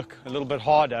going to work a little bit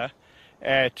harder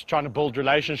at trying to build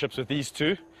relationships with these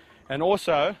two and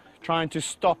also trying to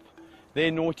stop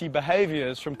their naughty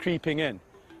behaviors from creeping in.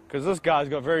 Because this guy's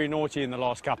got very naughty in the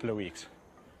last couple of weeks.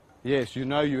 Yes, you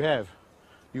know you have.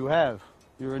 You have.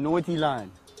 You're a naughty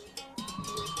lion.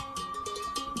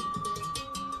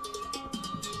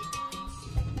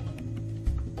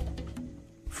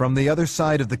 From the other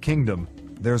side of the kingdom,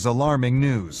 there's alarming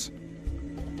news.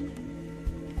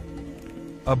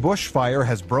 A bushfire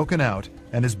has broken out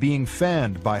and is being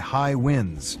fanned by high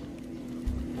winds.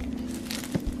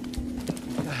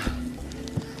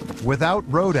 Without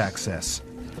road access,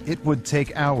 it would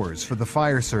take hours for the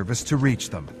fire service to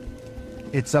reach them.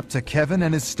 It's up to Kevin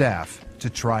and his staff to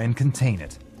try and contain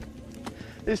it.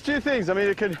 There's two things. I mean,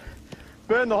 it could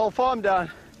burn the whole farm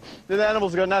down, then the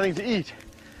animals have got nothing to eat.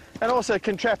 And also it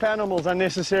can trap animals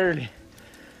unnecessarily.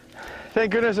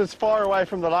 Thank goodness it's far away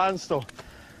from the lion stall.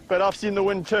 But I've seen the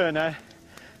wind turn, eh?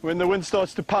 When the wind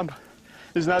starts to pump,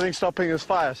 there's nothing stopping this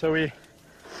fire. So we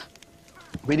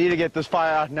need to get this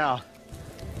fire out now.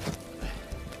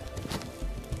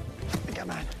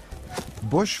 Come on.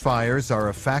 Bushfires are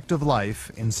a fact of life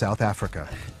in South Africa.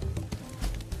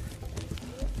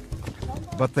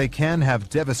 But they can have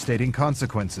devastating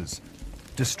consequences,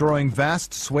 destroying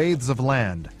vast swathes of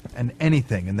land and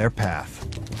anything in their path.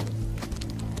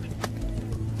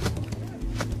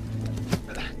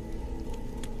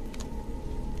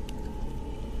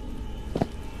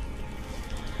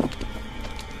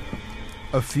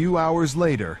 A few hours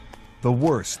later, the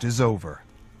worst is over.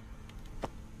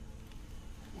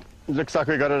 Looks like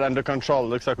we got it under control.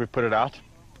 Looks like we put it out.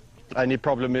 Only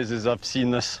problem is I've seen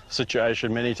this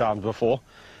situation many times before,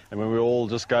 and when we all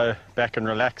just go back and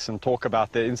relax and talk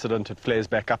about the incident, it flares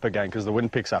back up again because the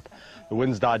wind picks up. The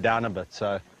wind's died down a bit,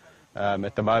 so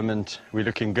at the moment we're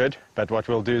looking good. But what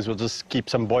we'll do is we'll just keep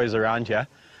some boys around here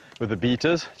with the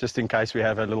beaters, just in case we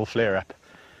have a little flare-up.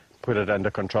 Put it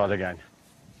under control again.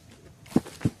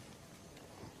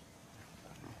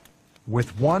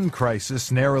 With one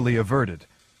crisis narrowly averted,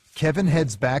 Kevin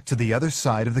heads back to the other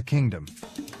side of the kingdom.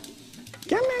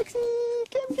 Come, Maxie!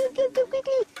 Come,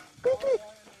 quickly, quickly!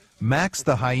 Max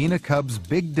the hyena cub's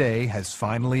big day has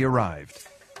finally arrived.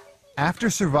 After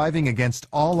surviving against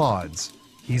all odds,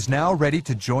 he's now ready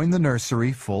to join the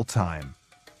nursery full-time.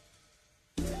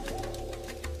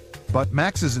 But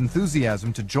Max's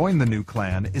enthusiasm to join the new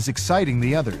clan is exciting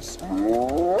the others.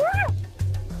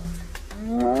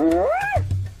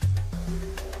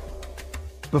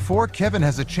 Before Kevin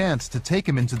has a chance to take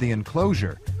him into the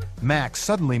enclosure, Max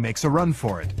suddenly makes a run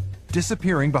for it,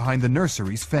 disappearing behind the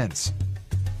nursery's fence.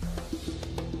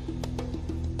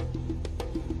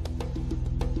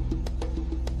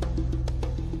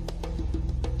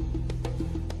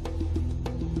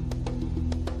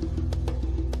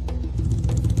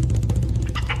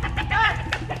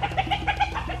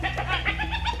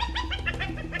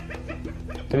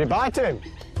 Did he bite him?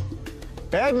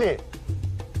 Badly?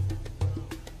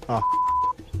 Oh.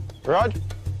 Rod?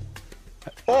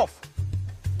 Off!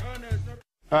 No, it's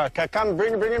not. Okay, come,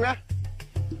 bring him here.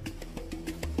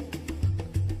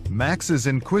 Max's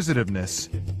inquisitiveness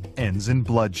ends in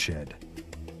bloodshed.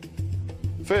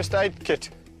 First aid kit.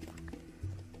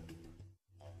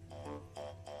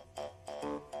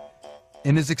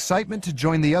 In his excitement to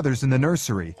join the others in the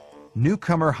nursery,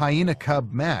 newcomer hyena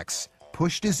cub Max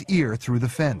pushed his ear through the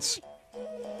fence.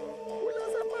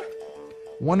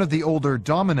 One of the older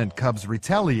dominant cubs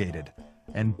retaliated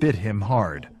and bit him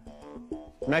hard.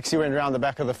 Maxie went around the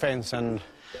back of the fence, and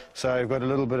so he got a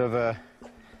little bit of a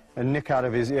nick out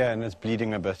of his ear, and it's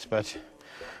bleeding a bit, but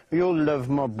you'll live,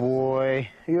 my boy.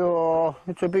 Yeah,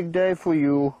 it's a big day for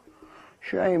you.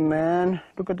 Shame, man.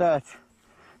 Look at that.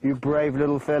 You brave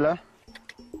little fella.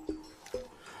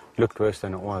 Looked worse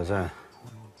than it was, eh?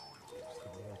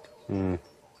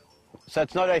 So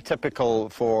it's not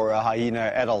atypical for a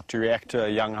hyena adult to react to a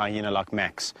young hyena like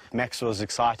Max. Max was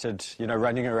excited, you know,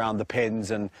 running around the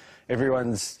pens, and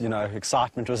everyone's, you know,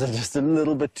 excitement was just a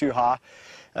little bit too high.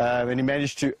 And he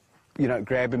managed to, you know,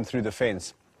 grab him through the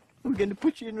fence. I'm going to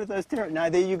put you in with those terror. Now,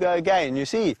 there you go again, you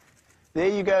see? There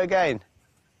you go again.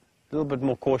 A little bit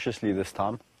more cautiously this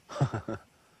time.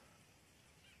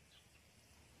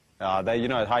 You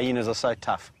know, hyenas are so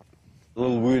tough. A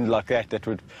little wound like that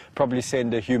would probably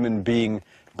send a human being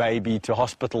baby to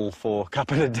hospital for a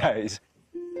couple of days.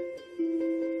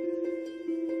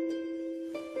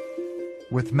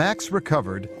 With Max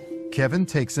recovered, Kevin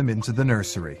takes him into the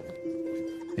nursery.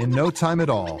 In no time at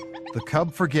all, the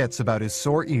cub forgets about his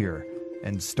sore ear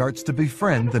and starts to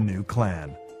befriend the new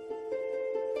clan.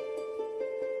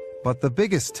 But the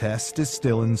biggest test is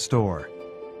still in store.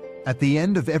 At the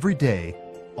end of every day,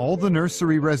 all the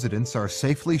nursery residents are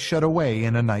safely shut away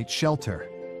in a night shelter.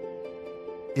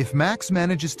 If Max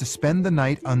manages to spend the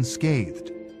night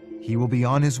unscathed, he will be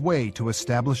on his way to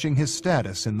establishing his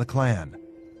status in the clan.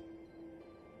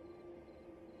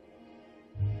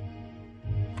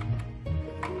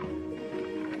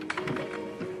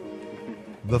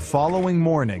 The following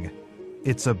morning,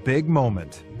 it's a big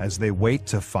moment as they wait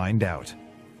to find out.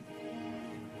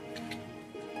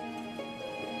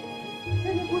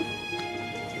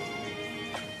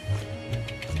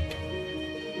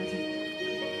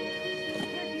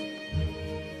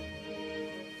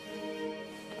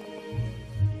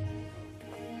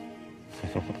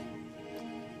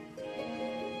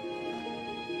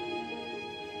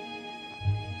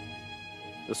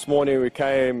 This morning we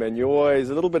came, and you're always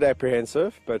a little bit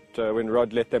apprehensive, but when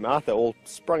Rod let them out, they all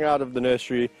sprung out of the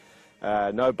nursery,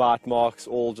 no bite marks,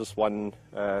 all just one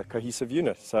cohesive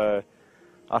unit. So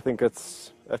I think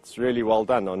it's really well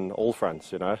done on all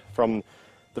fronts, you know. From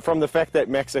the fact that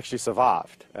Max actually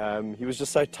survived. He was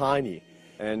just so tiny,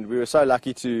 and we were so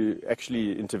lucky to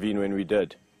actually intervene when we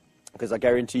did, because I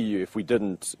guarantee you if we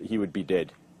didn't, he would be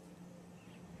dead.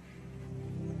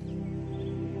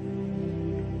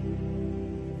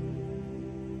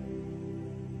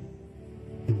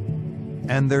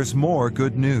 And there's more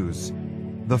good news.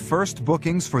 The first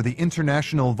bookings for the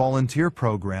International Volunteer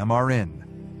Program are in.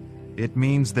 It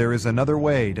means there is another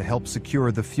way to help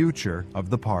secure the future of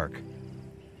the park.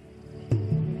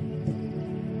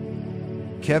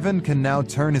 Kevin can now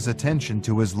turn his attention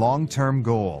to his long-term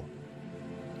goal,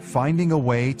 finding a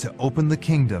way to open the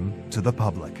kingdom to the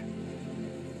public.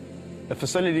 A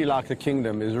facility like the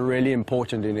Kingdom is really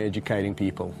important in educating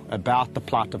people about the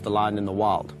plight of the lion in the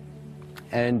wild.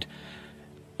 And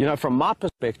you know, from my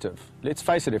perspective, let's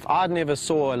face it, if I never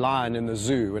saw a lion in the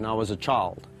zoo when I was a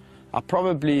child, I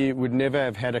probably would never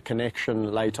have had a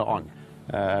connection later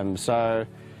on. So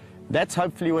that's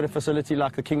hopefully what a facility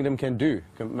like the Kingdom can do.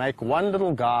 It can make one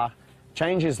little guy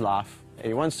change his life.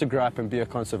 He wants to grow up and be a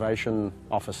conservation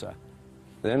officer.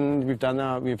 Then we've done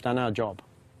our job.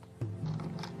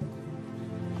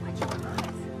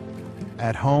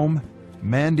 At home,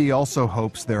 Mandy also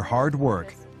hopes their hard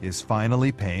work is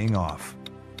finally paying off.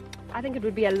 I think it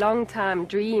would be a long-time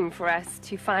dream for us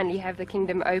to finally have the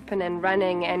Kingdom open and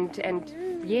running,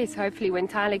 and yes, hopefully when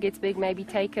Tyler gets big, maybe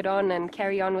take it on and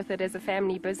carry on with it as a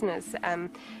family business.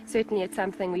 Certainly it's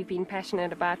something we've been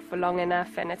passionate about for long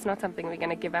enough, and it's not something we're going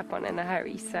to give up on in a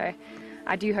hurry. So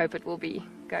I do hope it will be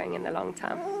going in the long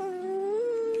time.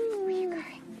 Where are you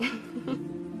going?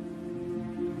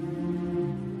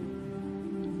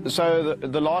 So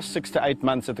the last 6 to 8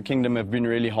 months at the Kingdom have been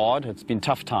really hard. It's been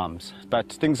tough times, but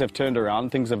things have turned around,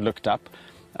 things have looked up.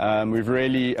 We've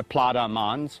really applied our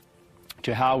minds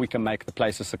to how we can make the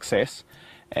place a success,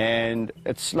 and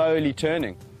it's slowly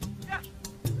turning.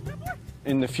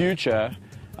 In the future,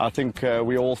 I think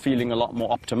we're all feeling a lot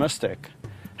more optimistic.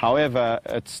 However,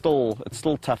 it's still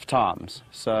tough times.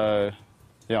 So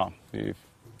yeah, we've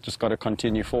just got to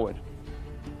continue forward.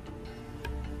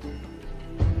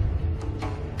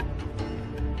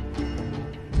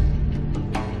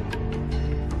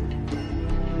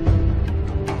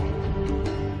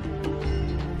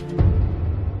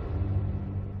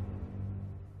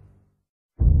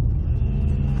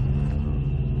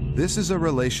 This is a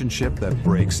relationship that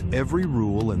breaks every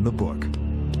rule in the book.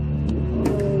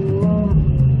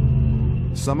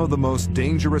 Some of the most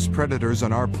dangerous predators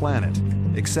on our planet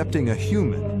accepting a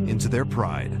human into their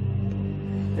pride.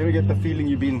 Ever get the feeling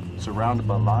you've been surrounded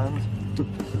by lions?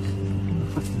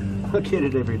 I get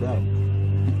it every day.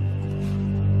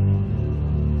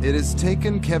 It has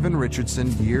taken Kevin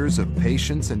Richardson years of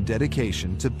patience and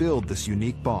dedication to build this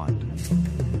unique bond.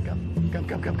 Come.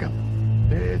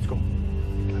 Let's go.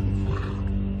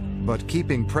 But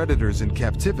keeping predators in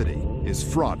captivity is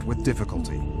fraught with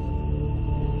difficulty.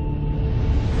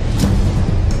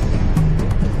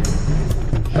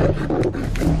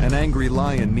 An angry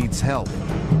lion needs help.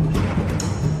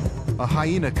 A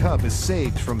hyena cub is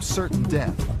saved from certain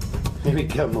death. Here we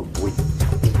go, my boy.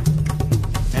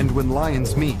 And when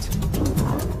lions meet,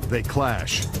 they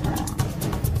clash.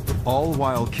 All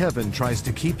while Kevin tries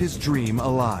to keep his dream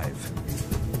alive.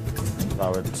 I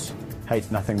would hate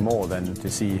nothing more than to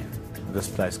see this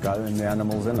place go and the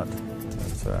animals in it.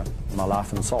 It's my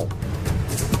life and soul.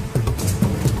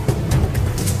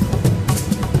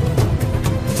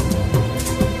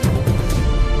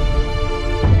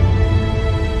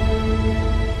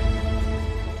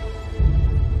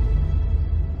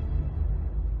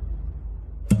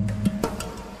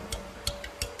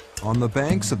 On the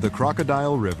banks of the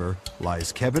Crocodile River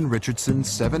lies Kevin Richardson's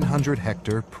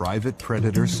 700-hectare private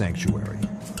predator sanctuary,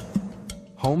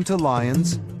 home to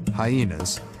lions,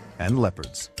 hyenas, and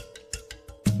leopards.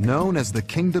 Known as the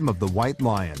Kingdom of the White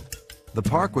Lion, the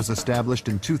park was established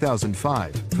in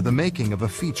 2005 for the making of a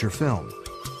feature film.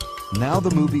 Now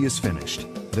the movie is finished.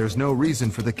 There's no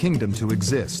reason for the kingdom to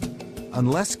exist.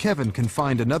 Unless Kevin can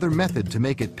find another method to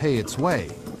make it pay its way,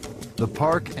 the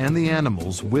park and the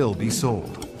animals will be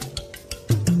sold.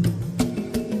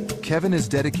 Kevin has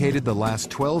dedicated the last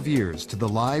 12 years to the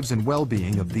lives and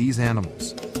well-being of these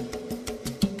animals.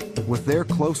 With their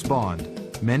close bond,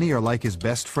 many are like his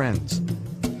best friends.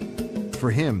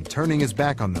 For him, turning his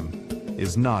back on them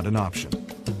is not an option.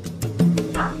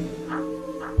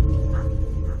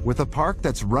 With a park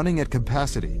that's running at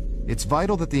capacity, it's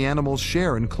vital that the animals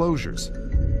share enclosures.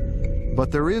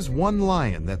 But there is one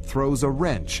lion that throws a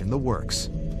wrench in the works.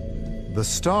 The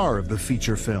star of the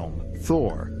feature film,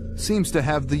 Thor, seems to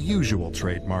have the usual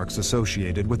trademarks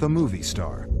associated with a movie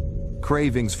star.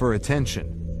 Cravings for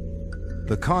attention,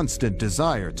 the constant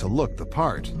desire to look the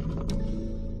part,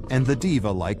 and the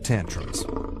diva-like tantrums.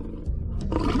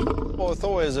 Well,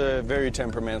 Thor is a very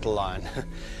temperamental lion.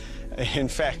 In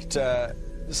fact,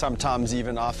 sometimes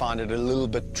even I find it a little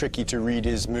bit tricky to read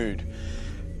his mood.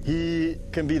 He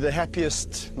can be the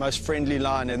happiest, most friendly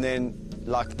lion, and then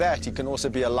like that, he can also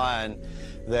be a lion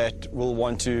that will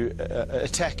want to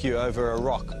attack you over a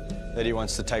rock that he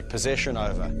wants to take possession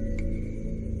over.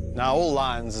 Now, all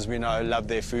lions, as we know, love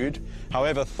their food.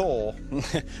 However, Thor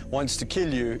wants to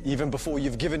kill you even before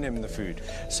you've given him the food.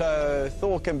 So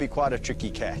Thor can be quite a tricky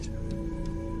cat.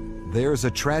 There's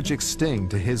a tragic sting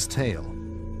to his tale.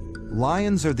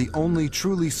 Lions are the only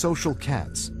truly social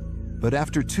cats, but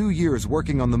after 2 years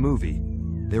working on the movie,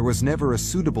 there was never a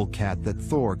suitable cat that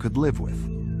Thor could live with.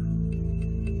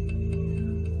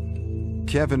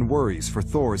 Kevin worries for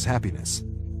Thor's happiness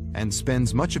and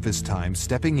spends much of his time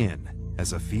stepping in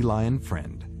as a feline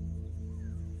friend.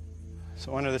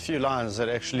 So one of the few lions that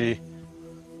actually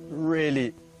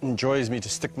really enjoys me to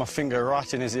stick my finger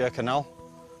right in his ear canal.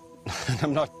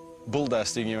 I'm not bull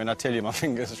dusting you when I tell you my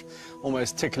finger's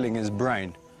almost tickling his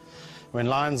brain. When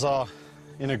lions are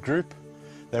in a group,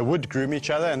 they would groom each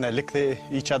other and they lick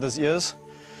each other's ears.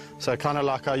 So kind of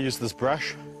like I use this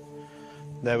brush,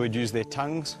 they would use their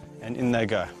tongues and in they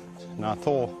go. Now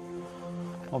Thor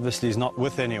obviously is not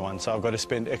with anyone, so I've got to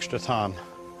spend extra time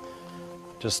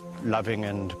just loving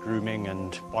and grooming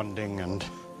and bonding, and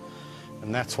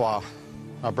that's why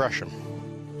I brush him.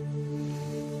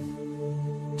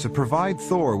 To provide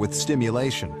Thor with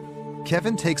stimulation,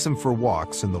 Kevin takes him for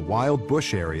walks in the wild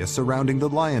bush area surrounding the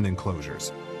lion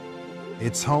enclosures.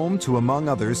 It's home to, among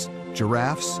others,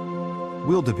 giraffes,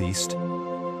 wildebeest,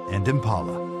 and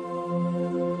impala.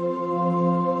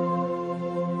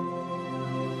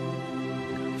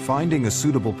 Finding a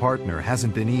suitable partner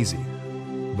hasn't been easy,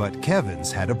 but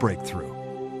Kevin's had a breakthrough.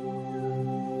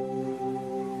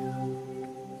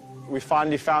 We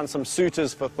finally found some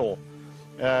suitors for Thor.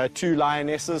 2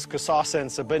 lionesses, Kusasa and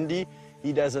Sabindi.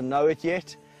 He doesn't know it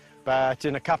yet, but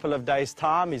in a couple of days'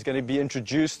 time, he's going to be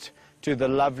introduced to the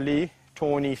lovely,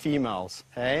 tawny females.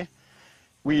 Hey?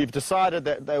 We've decided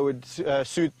that they would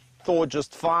suit Thor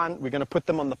just fine. We're going to put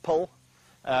them on the pill.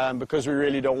 Because we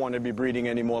really don't want to be breeding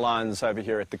any more lions over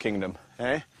here at the kingdom,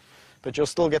 eh? But you'll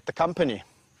still get the company.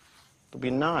 It'll be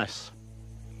nice.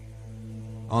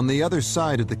 On the other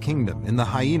side of the kingdom, in the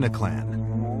hyena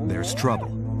clan, there's trouble.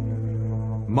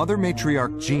 Mother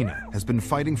matriarch Gina has been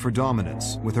fighting for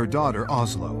dominance with her daughter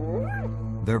Oslo.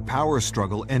 Their power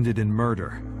struggle ended in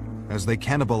murder as they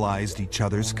cannibalized each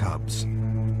other's cubs.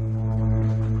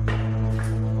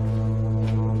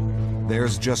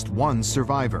 There's just one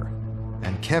survivor,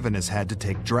 and Kevin has had to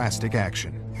take drastic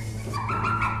action.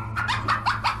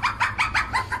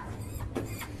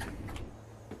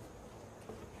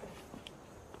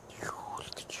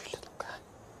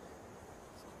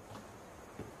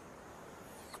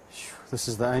 This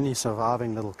is the only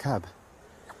surviving little cub,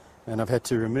 and I've had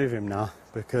to remove him now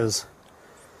because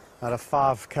out of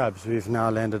 5 cubs we've now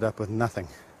landed up with nothing.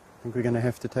 I think we're going to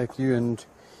have to take you and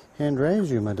hand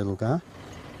raise you, my little guy.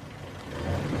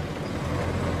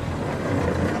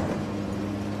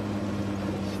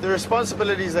 The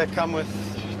responsibilities that come with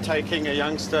taking a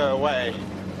youngster away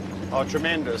are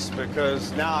tremendous,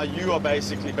 because now you are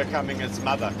basically becoming its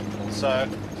mother. So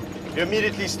you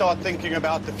immediately start thinking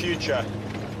about the future.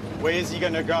 Where is he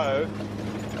going to go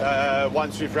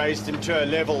once we've raised him to a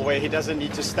level where he doesn't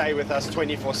need to stay with us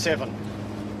 24/7?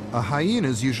 A hyena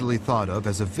is usually thought of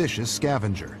as a vicious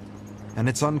scavenger, and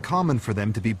it's uncommon for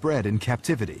them to be bred in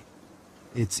captivity.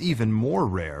 It's even more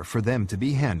rare for them to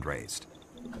be hand-raised.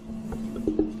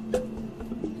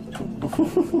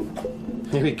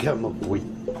 Here we go, my boy.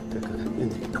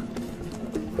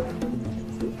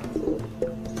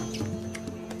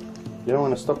 You don't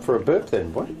want to stop for a burp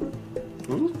then, boy?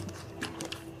 Hmm?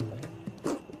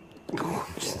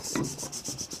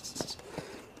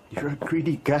 You're a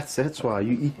greedy guts, that's why.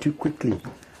 You eat too quickly.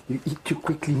 You eat too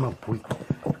quickly, my boy.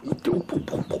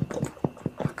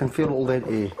 I can feel all that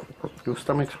air. Your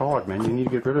stomach's hard, man. You need to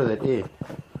get rid of that air.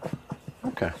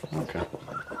 Okay, okay.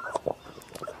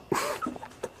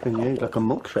 Can you eat like a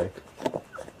milkshake?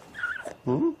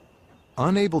 Hmm?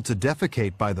 Unable to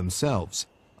defecate by themselves,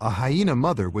 a hyena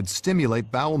mother would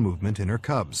stimulate bowel movement in her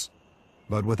cubs.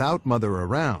 But without mother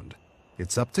around,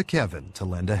 it's up to Kevin to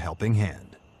lend a helping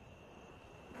hand.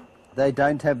 They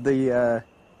don't have the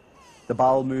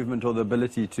bowel movement or the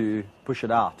ability to push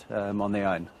it out on their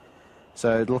own.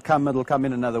 So it'll come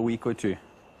in another week or two.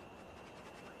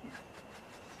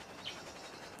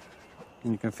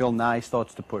 And you can feel now he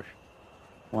starts to push.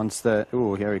 Once the,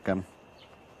 ooh, here he comes.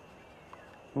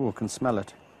 Ooh, I can smell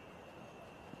it.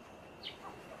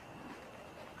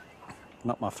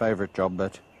 Not my favorite job,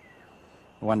 but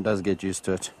one does get used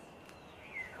to it.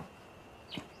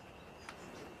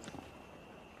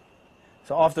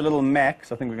 So after little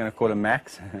Max, I think we're going to call him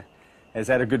Max, has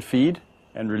had a good feed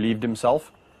and relieved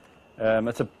himself,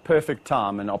 it's a perfect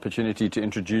time and opportunity to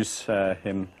introduce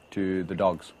him to the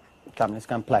dogs. Come, let's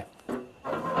go and play.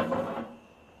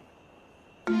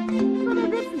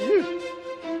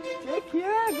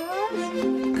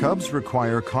 Cubs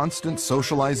require constant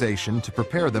socialization to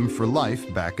prepare them for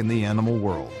life back in the animal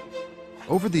world.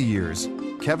 Over the years,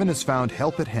 Kevin has found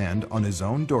help at hand on his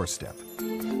own doorstep.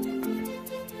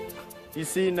 You've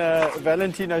seen,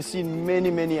 Valentino's seen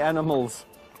many animals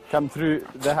come through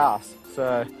the house,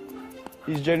 so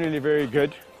he's generally very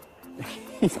good.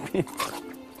 He's been...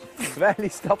 Valley,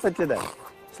 stop it today.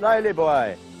 Slowly,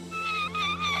 boy.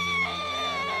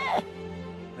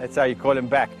 That's how you call him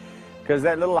back. Because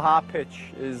that little high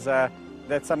pitch is,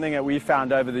 that's something that we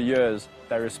found over the years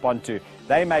they respond to.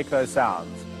 They make those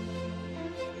sounds.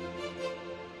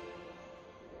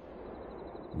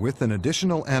 With an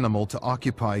additional animal to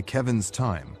occupy Kevin's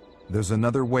time, there's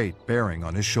another weight bearing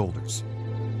on his shoulders.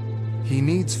 He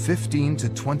needs $15,000 to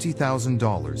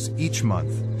 $20,000 each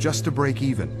month just to break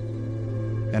even.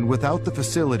 And without the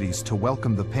facilities to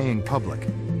welcome the paying public,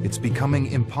 it's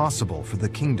becoming impossible for the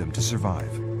kingdom to survive.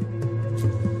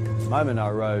 At the moment,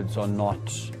 our roads are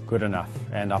not good enough,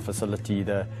 and our facility,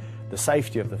 the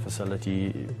safety of the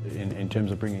facility in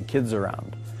terms of bringing kids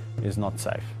around is not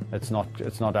safe. It's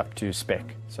not up to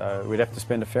spec. So we'd have to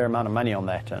spend a fair amount of money on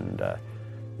that, and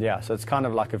yeah, so it's kind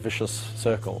of like a vicious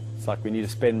circle. It's like we need to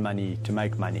spend money to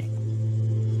make money.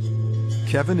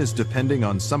 Kevin is depending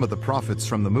on some of the profits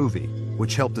from the movie,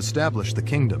 which helped establish the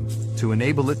kingdom, to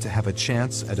enable it to have a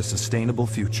chance at a sustainable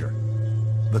future.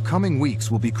 The coming weeks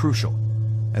will be crucial,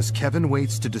 as Kevin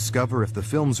waits to discover if the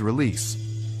film's release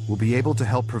will be able to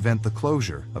help prevent the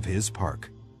closure of his park.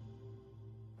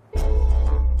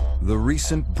 The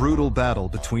recent brutal battle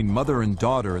between mother and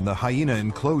daughter in the hyena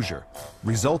enclosure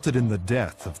resulted in the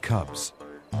death of cubs.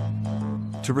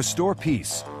 To restore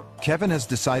peace, Kevin has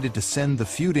decided to send the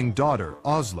feuding daughter,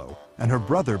 Oslo, and her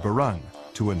brother, Barung,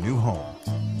 to a new home.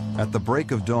 At the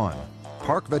break of dawn,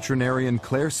 park veterinarian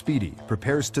Claire Speedy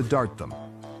prepares to dart them,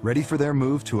 ready for their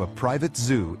move to a private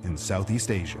zoo in Southeast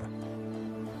Asia.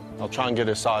 I'll try and get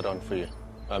her side on for you.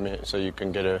 I mean, so you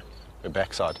can get her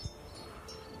backside.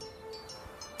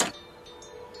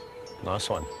 Nice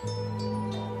one.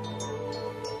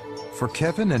 For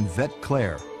Kevin and Vet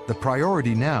Claire, the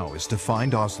priority now is to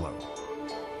find Oslo.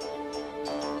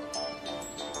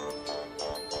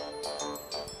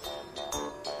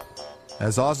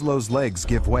 As Oslo's legs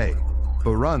give way,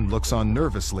 Barun looks on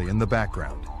nervously in the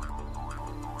background.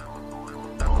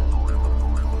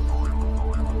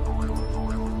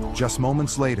 Just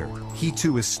moments later, he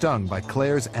too is stung by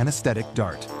Claire's anesthetic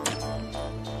dart.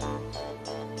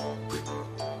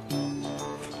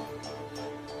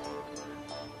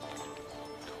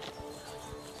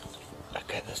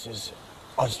 Okay, this is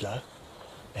Oslo,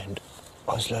 and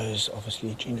Oslo is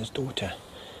obviously Gina's daughter,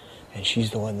 and she's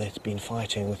the one that's been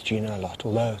fighting with Gina a lot,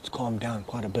 although it's calmed down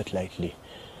quite a bit lately.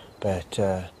 But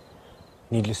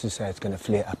needless to say, it's going to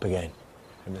flare up again,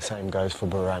 and the same goes for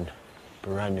Barun.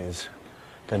 Barun is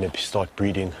going to start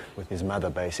breeding with his mother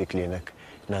basically in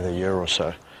another year or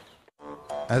so.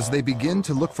 As they begin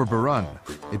to look for Barun,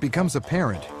 it becomes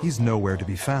apparent he's nowhere to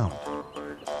be found.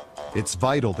 It's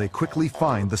vital they quickly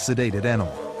find the sedated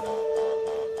animal.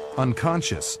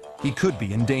 Unconscious, he could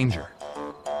be in danger.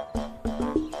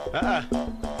 Let's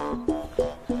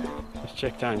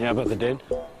check down here by the den.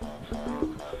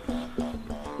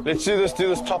 Let's do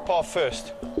this top half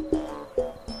first.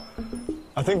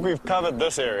 I think we've covered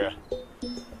this area.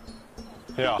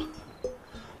 Yeah.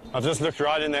 I've just looked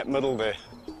right in that middle there.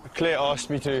 Claire asked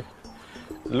me to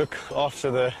look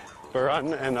after the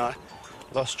Barun, and I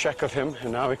lost track of him,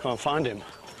 and now we can't find him.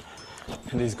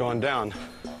 And he's gone down.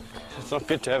 It's not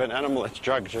good to have an animal that's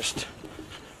drugged just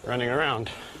running around.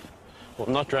 Well,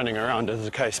 not running around, as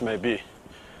the case may be.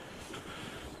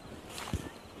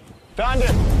 Found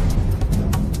him!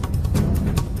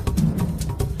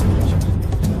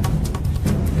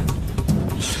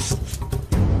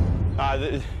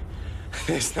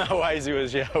 There's no ways he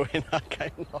was here when I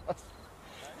came last.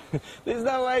 There's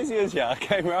no ways he was here. I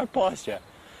came right past you.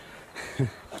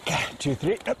 Okay, 2,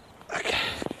 3. Up. Okay.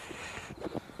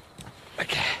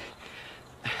 Okay.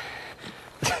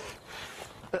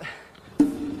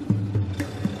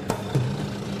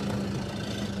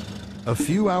 A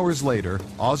few hours later,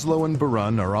 Oslo and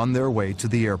Barun are on their way to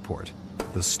the airport,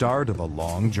 the start of a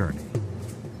long journey.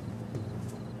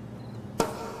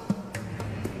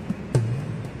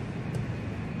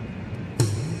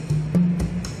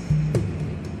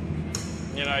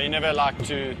 You never like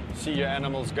to see your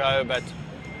animals go, but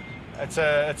it's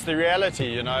the reality,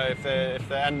 you know. If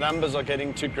the numbers are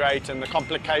getting too great and the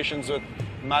complications with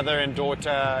mother and daughter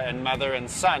and mother and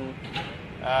son,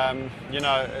 you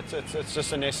know, it's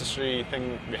just a necessary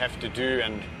thing we have to do.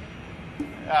 And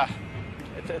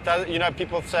it does, you know,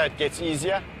 people say it gets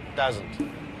easier. It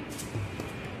doesn't.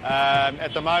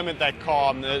 At the moment they're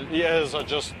calm. The ears are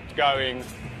just going,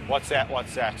 what's that,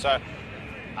 what's that? So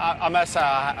I must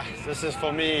say, this is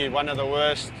for me one of the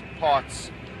worst parts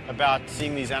about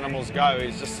seeing these animals go,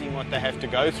 is just seeing what they have to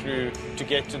go through to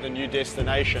get to the new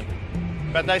destination.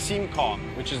 But they seem calm,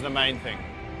 which is the main thing.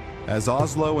 As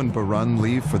Oslo and Barun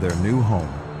leave for their new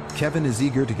home, Kevin is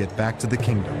eager to get back to the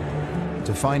kingdom,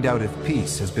 to find out if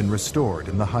peace has been restored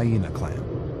in the hyena clan.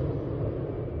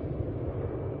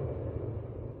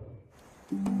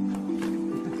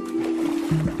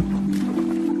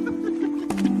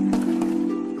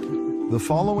 The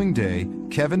following day,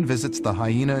 Kevin visits the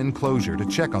hyena enclosure to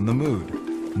check on the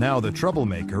mood. Now the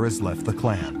troublemaker has left the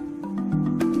clan.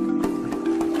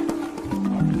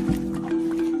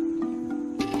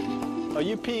 Are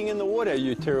you peeing in the water,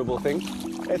 you terrible thing?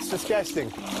 It's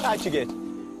disgusting. Out you get.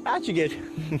 Out you get.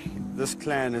 This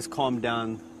clan has calmed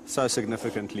down so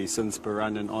significantly since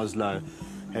Barun and Oslo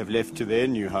have left to their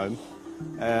new home.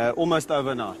 Almost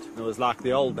overnight. It was like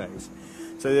the old days.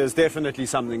 So there's definitely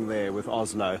something there with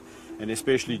Oslo, and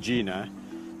especially Gina,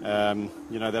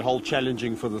 you know, that whole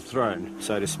challenging for the throne,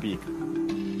 so to speak.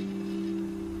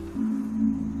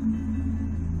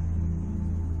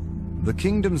 The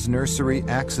kingdom's nursery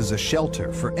acts as a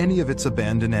shelter for any of its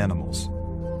abandoned animals.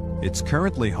 It's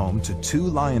currently home to 2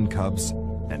 lion cubs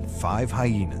and 5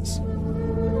 hyenas.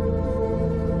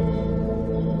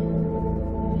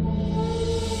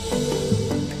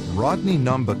 Rodney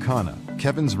Nambakana,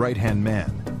 Kevin's right-hand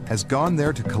man, has gone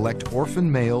there to collect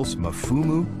orphan males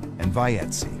Mafumu and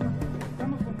Vayetsi.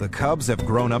 The cubs have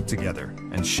grown up together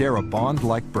and share a bond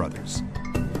like brothers.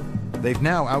 They've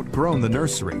now outgrown the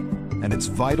nursery, and it's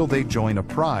vital they join a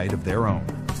pride of their own.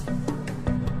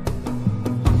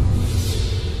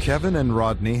 Kevin and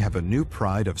Rodney have a new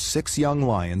pride of 6 young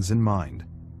lions in mind.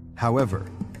 However,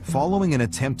 following an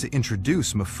attempt to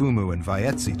introduce Mafumu and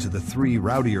Vayetsi to the 3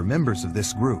 rowdier members of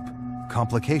this group,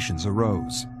 complications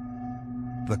arose.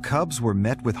 The cubs were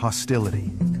met with hostility.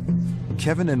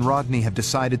 Kevin and Rodney have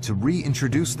decided to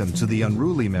reintroduce them to the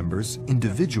unruly members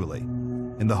individually,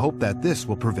 in the hope that this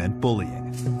will prevent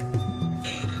bullying.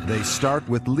 They start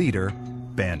with leader,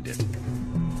 Bandit.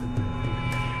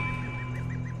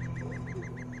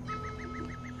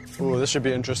 Oh, this should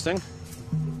be interesting.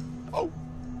 Oh.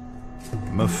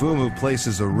 Mafumu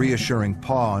places a reassuring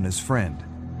paw on his friend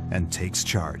and takes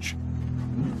charge.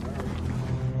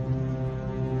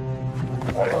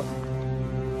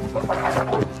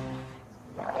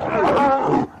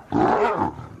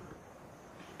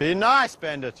 Be nice,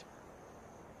 Bandit.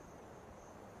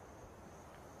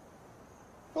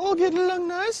 All get along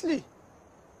nicely.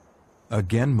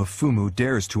 Again, Mafumu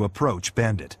dares to approach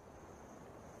Bandit.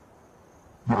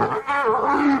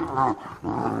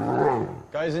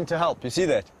 Goes in to help, you see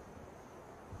that?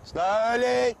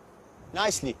 Slowly.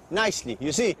 Nicely, nicely.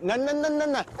 You see? No, no, no, no,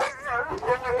 no.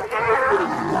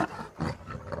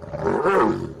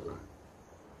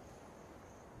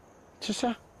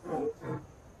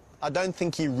 I don't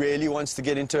think he really wants to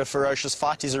get into a ferocious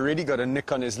fight. He's already got a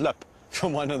nick on his lip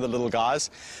from one of the little guys.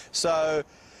 So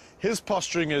his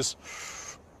posturing is,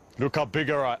 look how big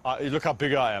I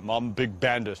am. I'm a big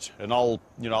bandit, and I'll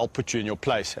put you in your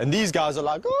place. And these guys are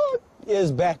like, oh,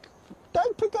 ears back.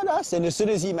 Don't pick on us. And as soon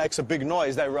as he makes a big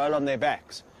noise, they roll on their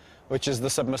backs, which is the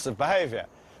submissive behavior.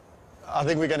 I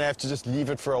think we're going to have to just leave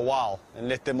it for a while and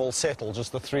let them all settle,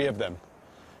 just the three of them,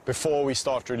 before we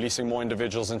start releasing more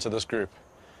individuals into this group,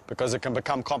 because it can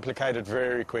become complicated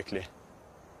very quickly.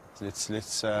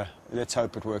 Let's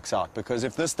hope it works out, because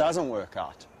if this doesn't work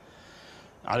out,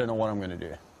 I don't know what I'm going to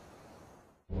do.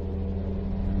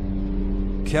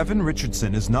 Kevin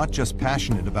Richardson is not just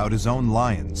passionate about his own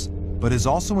lions, but is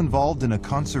also involved in a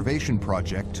conservation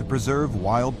project to preserve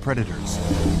wild predators.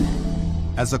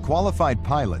 As a qualified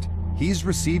pilot, he's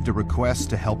received a request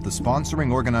to help the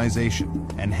sponsoring organization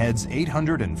and heads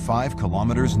 805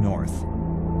 kilometers north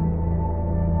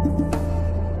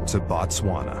to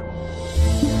Botswana.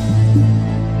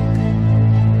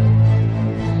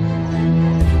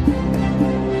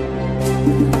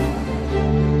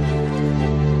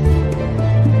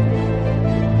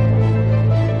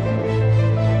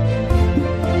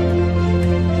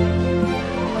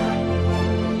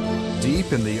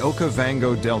 Deep in the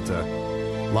Okavango Delta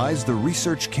lies the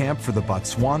research camp for the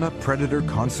Botswana Predator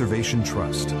Conservation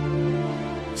Trust.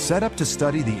 Set up to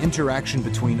study the interaction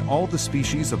between all the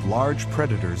species of large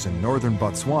predators in northern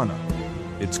Botswana,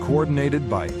 it's coordinated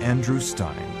by Andrew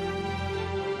Stein.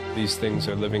 These things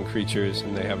are living creatures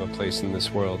and they have a place in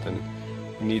this world, and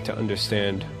we need to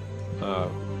understand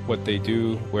what they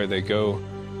do, where they go,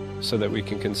 so that we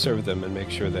can conserve them and make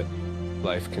sure that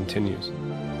life continues.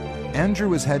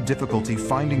 Andrew has had difficulty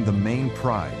finding the main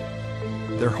pride.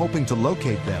 They're hoping to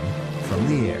locate them from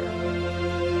the air.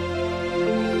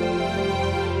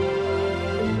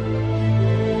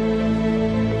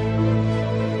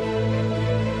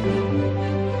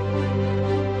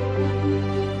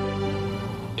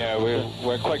 Yeah,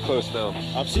 we're quite close now.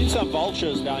 I've seen some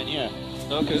vultures down here.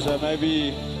 Okay. So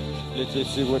maybe let's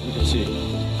see what we can see.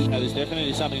 There's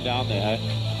definitely something down there.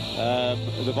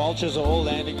 The vultures are all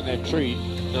landing in that tree.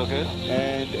 Okay.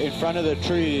 And in front of the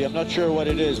tree, I'm not sure what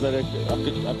it is, but I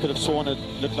could have sworn it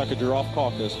looked like a giraffe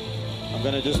carcass. I'm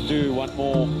going to just do one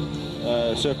more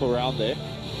circle around there.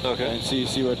 Okay. And see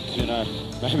what,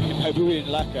 maybe we're in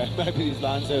luck. Maybe these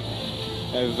lions have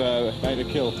made a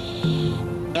kill.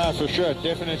 No, for sure,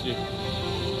 definitely.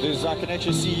 I can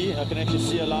actually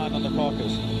see a lion on the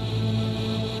carcass.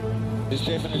 There's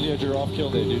definitely a giraffe kill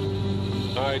there, dude.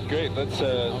 All right, great. Let's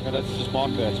just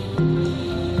mark that.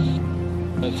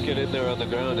 Let's get in there on the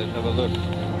ground and have a look.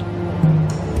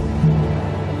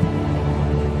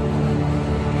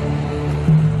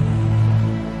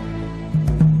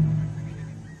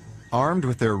 Armed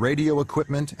with their radio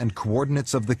equipment and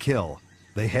coordinates of the kill,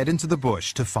 they head into the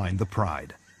bush to find the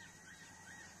pride.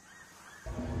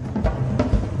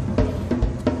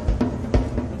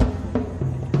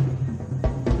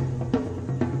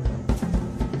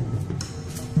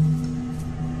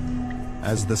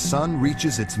 As the sun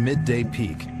reaches its midday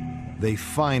peak, they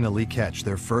finally catch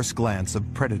their first glance of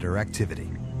predator activity.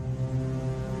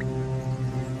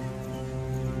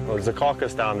 Well, there's a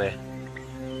carcass down there.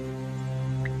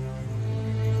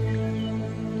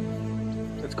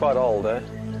 It's quite old, eh?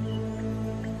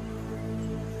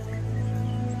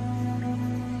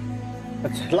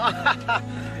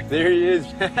 There he is.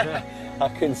 I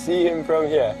can see him from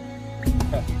here.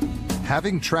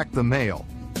 Having tracked the male,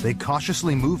 they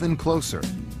cautiously move in closer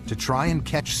to try and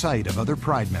catch sight of other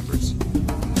pride members.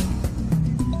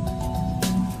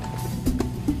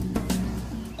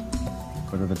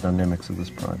 What are the dynamics of this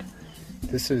pride?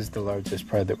 This is the largest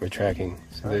pride that we're tracking.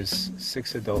 So there's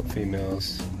 6 adult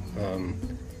females,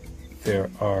 there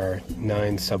are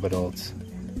 9 subadults,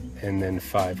 and then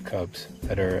 5 cubs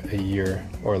that are a year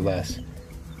or less,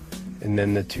 and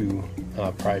then the 2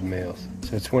 pride males.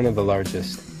 So it's one of the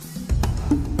largest.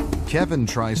 Kevin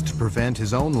tries to prevent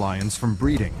his own lions from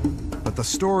breeding, but the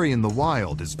story in the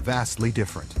wild is vastly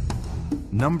different.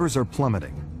 Numbers are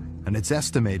plummeting, and it's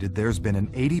estimated there's been an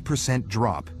 80%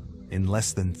 drop in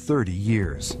less than 30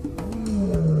 years.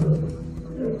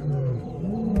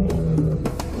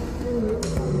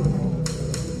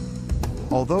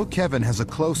 Although Kevin has a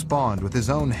close bond with his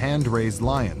own hand-raised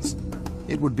lions,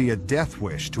 it would be a death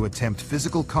wish to attempt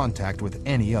physical contact with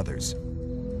any others.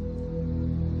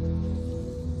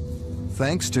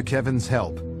 Thanks to Kevin's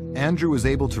help, Andrew is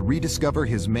able to rediscover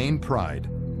his main pride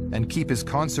and keep his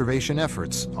conservation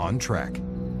efforts on track.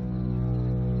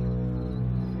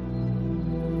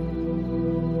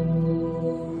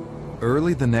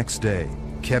 Early the next day,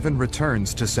 Kevin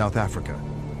returns to South Africa.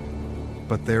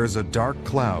 But there's a dark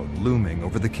cloud looming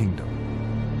over the kingdom.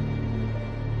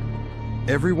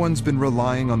 Everyone's been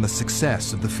relying on the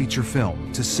success of the feature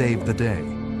film to save the day.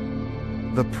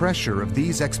 The pressure of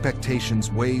these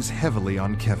expectations weighs heavily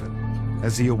on Kevin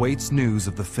as he awaits news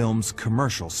of the film's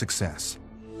commercial success.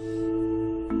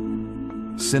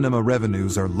 Cinema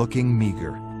revenues are looking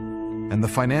meager, and the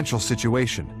financial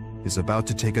situation is about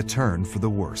to take a turn for the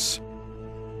worse.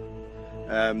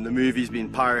 The movie's been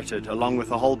pirated along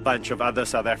with a whole bunch of other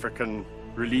South African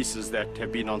releases that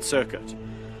have been on circuit.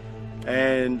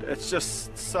 And it's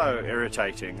just so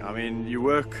irritating. I mean, you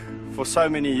work for so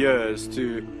many years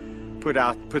to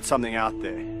put something out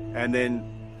there, and then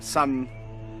some,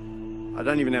 I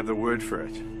don't even have the word for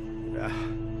it,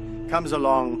 comes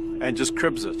along and just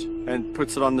cribs it and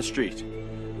puts it on the street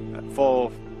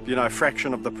for, you know, a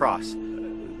fraction of the price.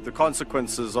 The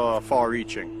consequences are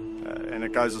far-reaching. And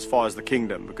it goes as far as the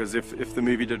kingdom, because if the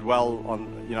movie did well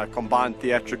on, you know, combined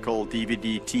theatrical,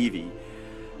 DVD, TV,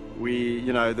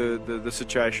 the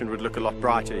situation would look a lot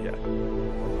brighter here.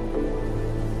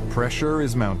 Pressure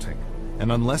is mounting,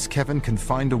 and unless Kevin can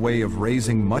find a way of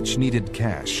raising much-needed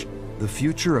cash, the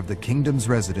future of the kingdom's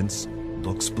residents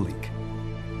looks bleak.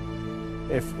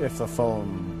 If the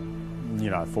film, you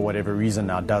know, for whatever reason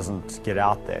now doesn't get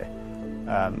out there,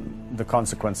 the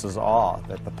consequences are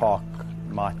that the park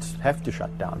might have to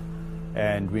shut down,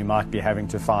 and we might be having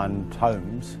to find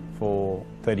homes for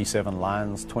 37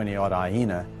 lions, 20-odd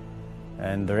hyena,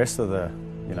 and the rest of the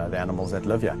animals that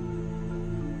live here.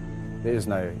 There is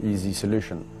no easy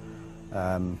solution.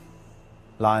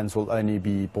 Lions will only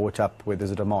be bought up where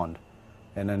there's a demand,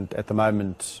 and at the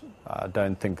moment I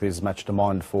don't think there's much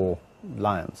demand for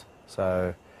lions.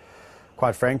 So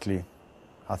quite frankly,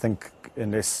 I think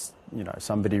unless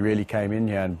somebody really came in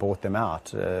here and bought them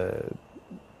out,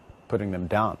 putting them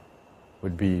down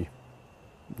would be,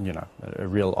 a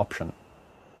real option.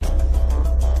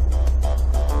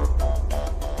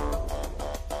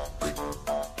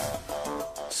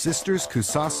 Sisters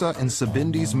Kusasa and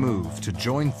Sabindi's move to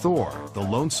join Thor, the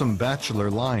lonesome bachelor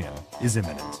lion, is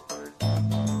imminent.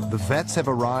 The vets have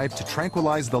arrived to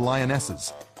tranquilize the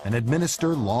lionesses and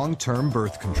administer long-term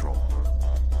birth control.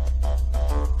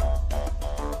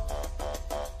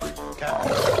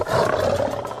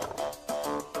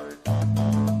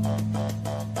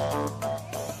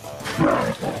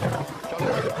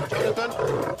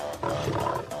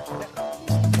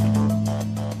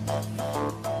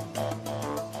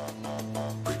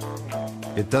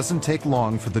 It doesn't take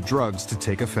long for the drugs to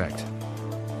take effect.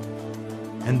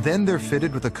 And then they're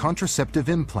fitted with a contraceptive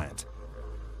implant.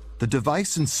 The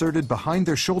device inserted behind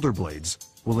their shoulder blades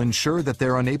will ensure that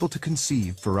they're unable to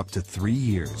conceive for up to 3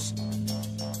 years.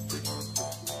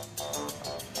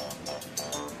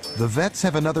 The vets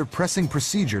have another pressing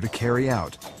procedure to carry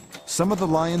out. Some of the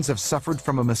lions have suffered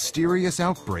from a mysterious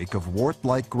outbreak of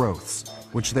wart-like growths,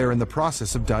 which they're in the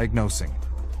process of diagnosing.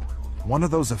 One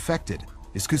of those affected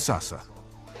is Kusasa.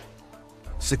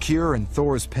 Secure in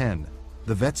Thor's pen,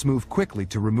 the vets move quickly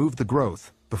to remove the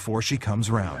growth before she comes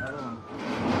round.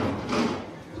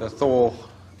 So Thor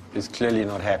is clearly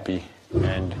not happy,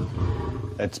 and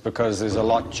it's because there's a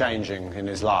lot changing in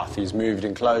his life. He's moved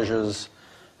enclosures.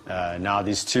 Now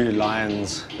there's 2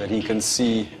 lions that he can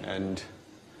see and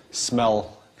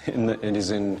smell in his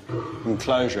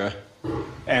enclosure,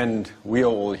 and we are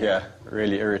all here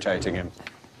really irritating him.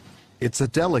 It's a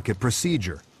delicate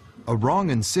procedure. A wrong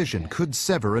incision could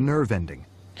sever a nerve ending.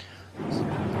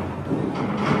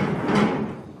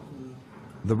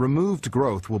 The removed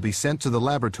growth will be sent to the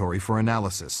laboratory for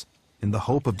analysis in the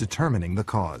hope of determining the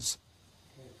cause.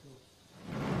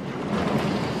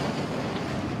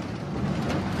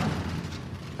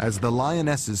 As the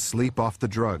lionesses sleep off the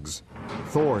drugs,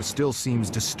 Thor still seems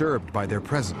disturbed by their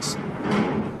presence.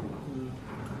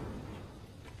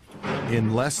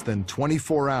 In less than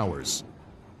 24 hours,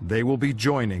 they will be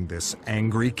joining this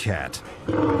angry cat.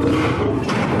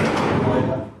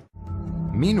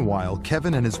 Meanwhile,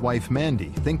 Kevin and his wife Mandy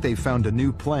think they've found a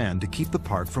new plan to keep the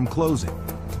park from closing.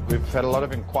 We've had a lot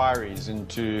of inquiries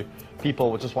into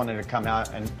people just wanting to come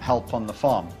out and help on the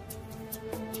farm.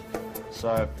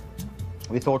 So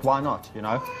we thought, why not, you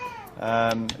know?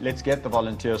 Let's get the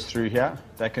volunteers through here.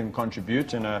 They can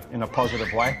contribute in a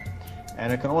positive way.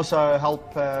 And it can also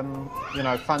help, you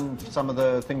know, fund some of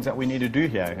the things that we need to do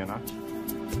here, you know.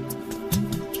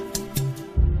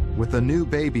 With a new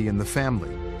baby in the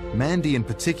family, Mandy in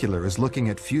particular is looking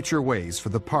at future ways for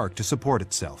the park to support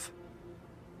itself.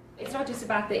 It's not just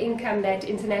about the income that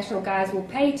international guys will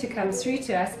pay to come through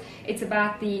to us, it's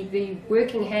about the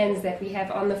working hands that we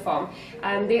have on the farm.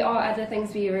 There are other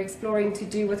things we are exploring to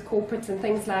do with corporates and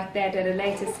things like that at a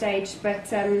later stage,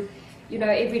 but you know,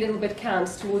 every little bit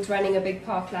counts towards running a big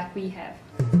park like we have.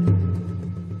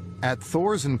 At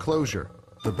Thor's enclosure,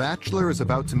 the bachelor is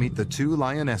about to meet the two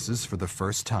lionesses for the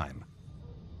first time.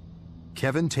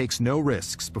 Kevin takes no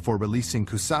risks before releasing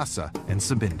Kusasa and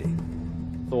Sabindi.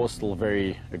 Thor's still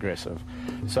very aggressive.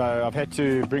 So I've had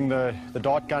to bring the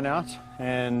dart gun out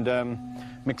and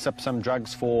mix up some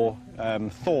drugs for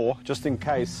Thor, just in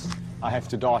case I have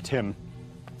to dart him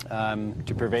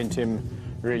to prevent him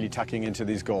really tucking into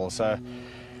these goals. So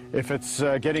if it's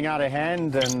getting out of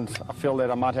hand and I feel that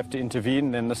I might have to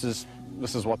intervene, then this is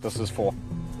what this is for.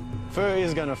 Fur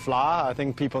is going to fly. I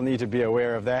think people need to be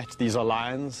aware of that. These are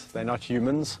lions, they're not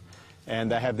humans,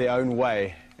 and they have their own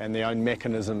way and their own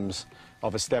mechanisms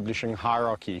of establishing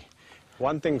hierarchy.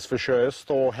 One thing's for sure is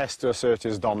Thor has to assert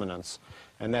his dominance,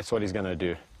 and that's what he's going to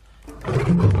do.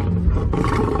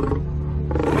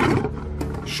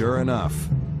 Sure enough,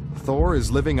 Thor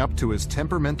is living up to his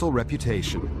temperamental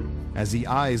reputation as he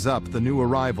eyes up the new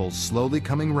arrivals slowly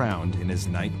coming round in his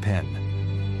night pen.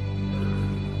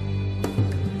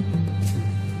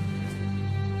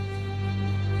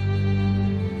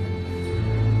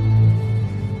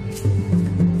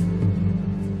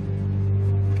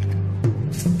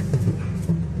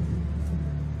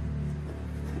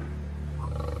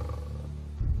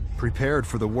 Prepared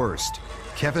for the worst,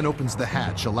 Kevin opens the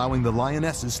hatch, allowing the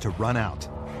lionesses to run out.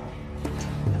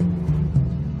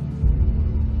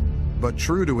 But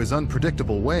true to his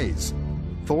unpredictable ways,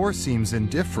 Thor seems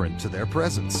indifferent to their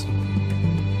presence.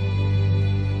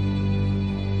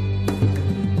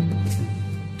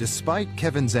 Despite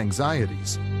Kevin's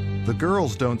anxieties, the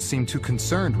girls don't seem too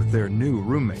concerned with their new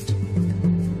roommate.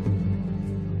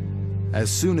 As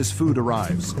soon as food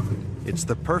arrives, it's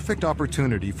the perfect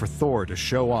opportunity for Thor to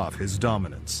show off his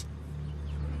dominance.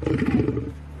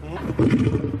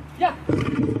 Yeah.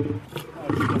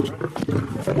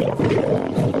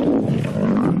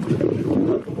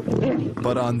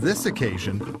 But on this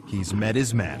occasion, he's met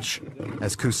his match,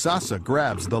 as Kusasa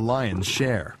grabs the lion's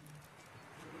share.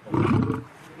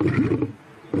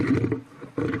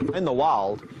 In the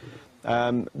wild,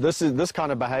 this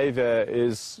kind of behavior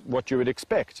is what you would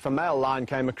expect. If a male lion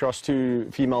came across two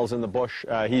females in the bush,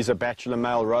 he's a bachelor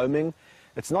male roaming.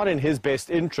 It's not in his best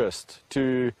interest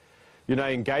to, you know,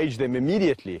 engage them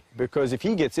immediately, because if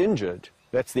he gets injured,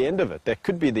 that's the end of it. That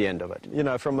could be the end of it. You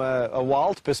know, from a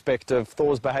wild perspective,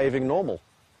 Thor's behaving normal.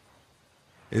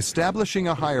 Establishing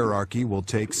a hierarchy will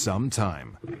take some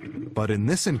time, but in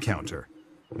this encounter,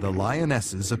 the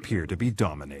lionesses appear to be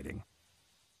dominating.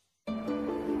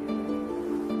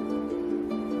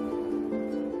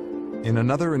 In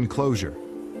another enclosure,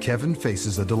 Kevin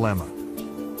faces a dilemma.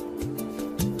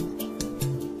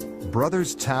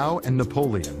 Brothers Tao and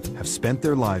Napoleon have spent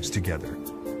their lives together.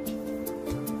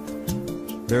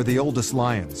 They're the oldest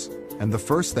lions, and the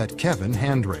first that Kevin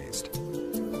hand-raised.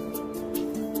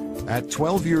 At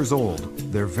 12 years old,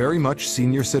 they're very much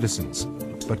senior citizens,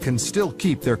 but can still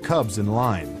keep their cubs in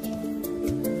line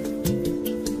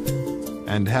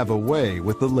and have a way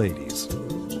with the ladies.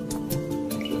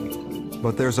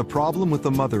 But there's a problem with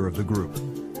the mother of the group,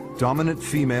 dominant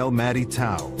female Maddie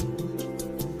Tao,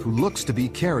 who looks to be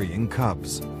carrying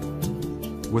cubs.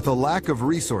 With a lack of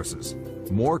resources,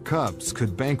 more cubs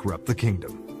could bankrupt the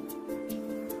kingdom.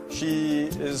 She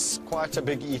is quite a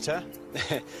big eater,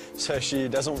 so she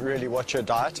doesn't really watch her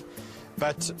diet.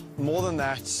 But more than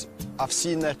that, I've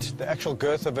seen that the actual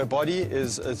girth of her body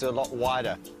is a lot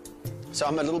wider. So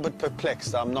I'm a little bit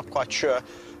perplexed. I'm not quite sure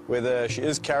whether she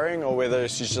is carrying or whether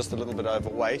she's just a little bit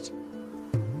overweight.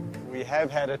 We have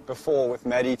had it before with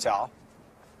Maddie Tao,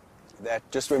 that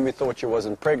just when we thought she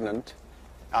wasn't pregnant,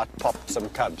 out popped some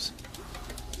cubs.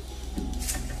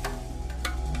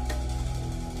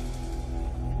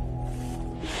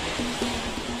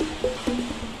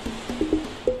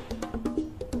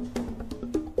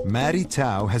 Maddie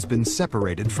Tao has been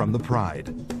separated from the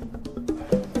pride.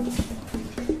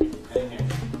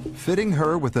 Fitting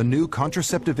her with a new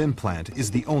contraceptive implant is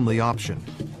the only option.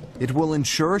 It will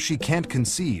ensure she can't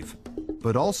conceive,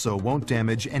 but also won't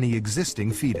damage any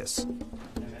existing fetus.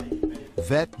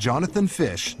 Vet Jonathan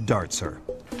Fish darts her.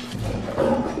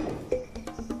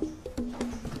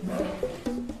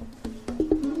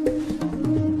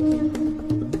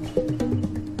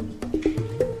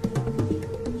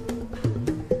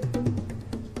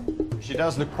 She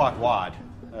does look quite wide,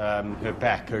 her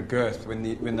back, her girth.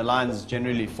 When the lions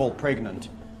generally fall pregnant,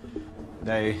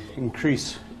 they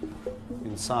increase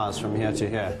in size from here to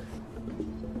here.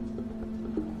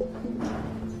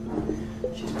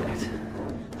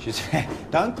 She's fat.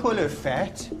 Don't call her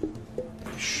fat.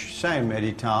 Shame,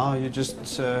 Maddie Tao. You're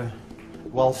just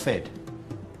well fed.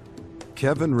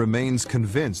 Kevin remains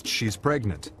convinced she's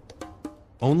pregnant.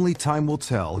 Only time will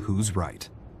tell who's right.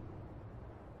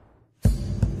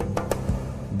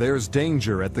 There's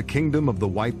danger at the kingdom of the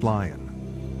white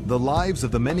lion. The lives of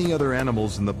the many other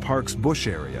animals in the park's bush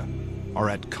area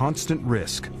are at constant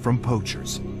risk from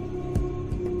poachers.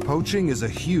 Poaching is a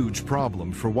huge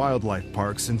problem for wildlife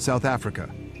parks in South Africa,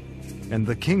 and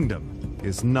the kingdom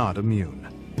is not immune.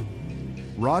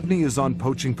 Rodney is on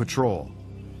poaching patrol.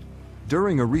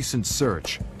 During a recent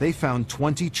search, they found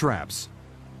 20 traps,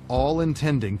 all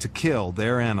intending to kill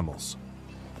their animals.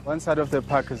 One side of the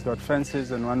park has got fences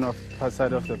and one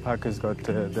side of the park has got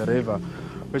the river,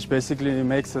 which basically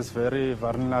makes us very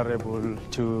vulnerable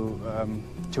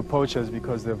to poachers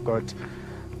because they've got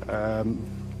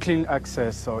clean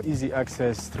access or easy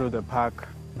access through the park,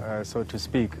 so to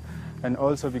speak. And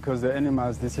also because the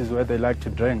animals, this is where they like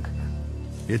to drink.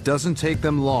 It doesn't take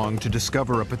them long to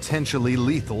discover a potentially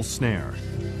lethal snare.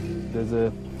 There's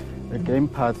a game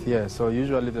path here, so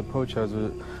usually the poachers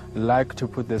will like to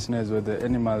put the snares where the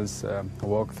animals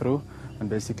walk through, and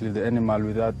basically the animal,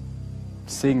 without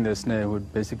seeing the snare,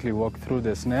 would basically walk through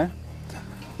the snare.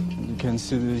 You can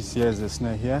see this here is the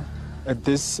snare here. At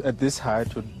this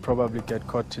height, would probably get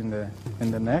caught in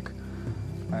the neck,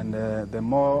 and the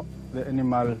more the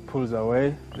animal pulls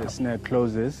away, the snare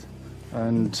closes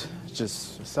and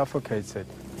just suffocates it.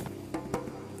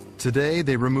 Today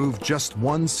they removed just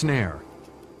one snare,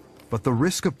 but the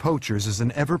risk of poachers is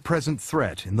an ever-present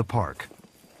threat in the park.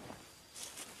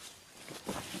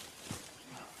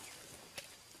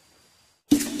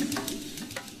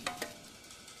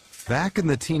 Back in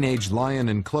the teenage lion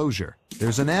enclosure,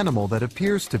 there's an animal that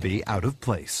appears to be out of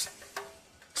place.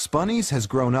 Spunnies has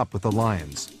grown up with the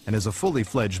lions and is a fully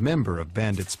fledged member of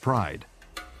Bandit's Pride.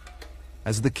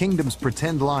 As the kingdom's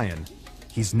pretend lion,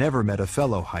 he's never met a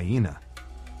fellow hyena.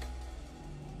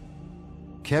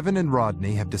 Kevin and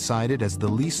Rodney have decided, as the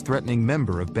least threatening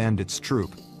member of Bandit's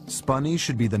troop, Spunny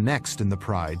should be the next in the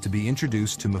Pride to be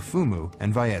introduced to Mfumu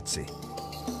and Vaetsi.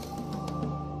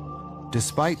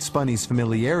 Despite Spunny's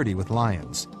familiarity with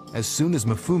lions, as soon as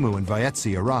Mfumu and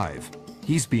Vaetsi arrive,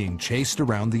 he's being chased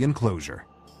around the enclosure.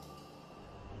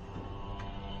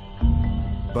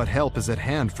 But help is at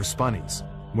hand for Spunnies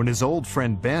when his old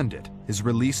friend Bandit is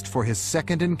released for his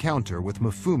second encounter with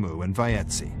Mfumu and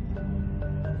Vaetsi.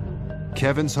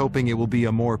 Kevin's hoping it will be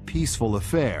a more peaceful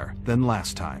affair than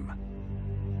last time.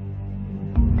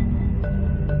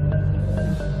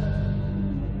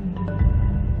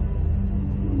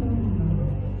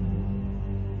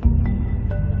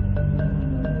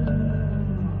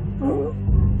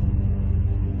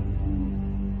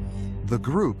 The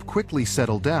group quickly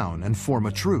settle down and form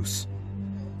a truce.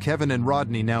 Kevin and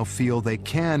Rodney now feel they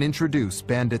can introduce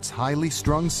Bandit's highly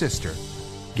strung sister,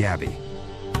 Gabby.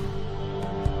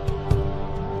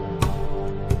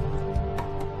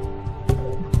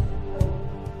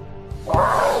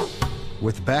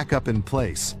 With backup in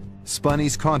place,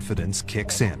 Spunny's confidence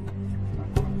kicks in.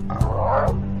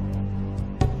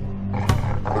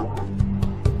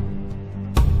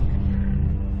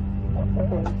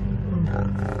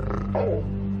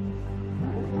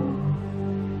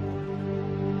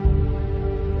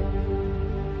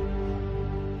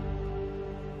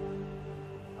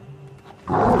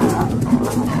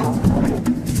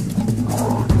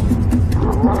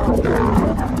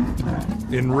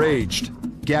 Enraged,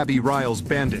 Gabby riles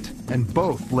Bandit, and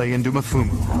both lay into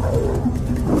Mfumu.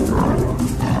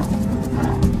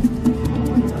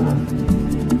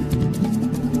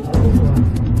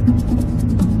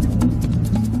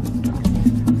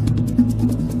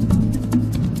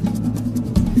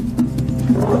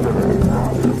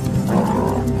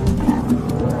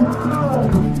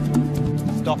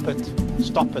 Stop it.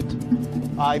 Stop it.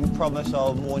 I promise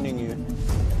I'll warning you.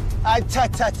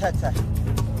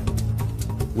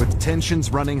 With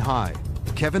tensions running high,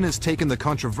 Kevin has taken the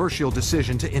controversial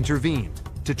decision to intervene,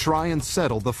 to try and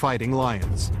settle the fighting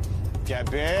lions.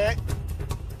 Gabby.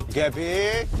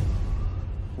 Gabby.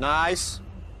 Nice.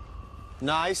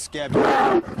 Nice, Gabby.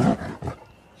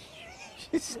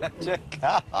 She's such a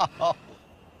cow.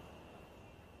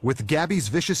 With Gabby's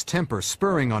vicious temper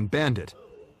spurring on Bandit,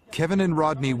 Kevin and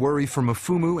Rodney worry for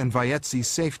Mfumu and Vayetsi's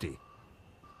safety.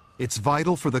 It's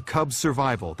vital for the cubs'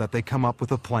 survival that they come up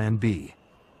with a plan B.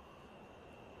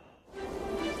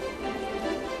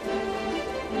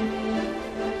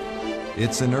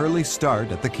 It's an early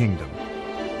start at the kingdom.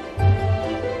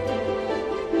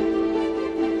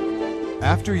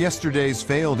 After yesterday's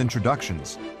failed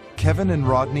introductions, Kevin and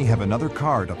Rodney have another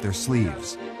card up their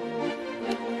sleeves.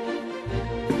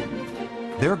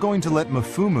 They're going to let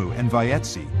Mfumu and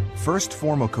Vayetsi first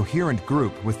form a coherent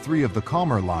group with 3 of the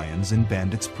calmer lions in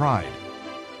Bandit's pride.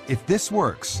 If this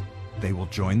works, they will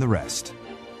join the rest.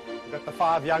 You've got the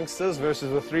 5 youngsters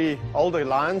versus the 3 older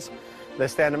lions. They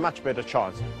stand a much better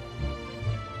chance.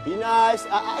 Be nice.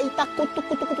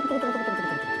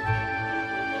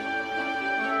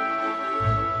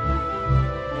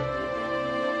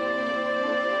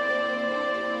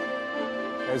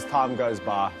 As time goes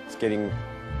by, it's getting,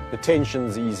 the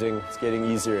tension's easing, it's getting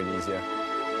easier and easier.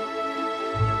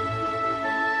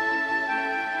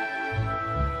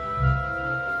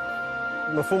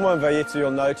 Mfumu and Vayetsi,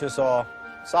 you'll notice, are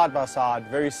side by side,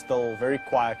 very still, very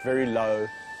quiet, very low,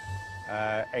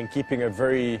 and keeping a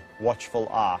very watchful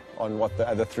eye on what the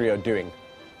other 3 are doing.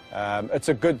 It's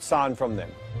a good sign from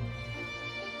them.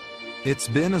 It's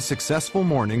been a successful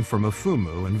morning for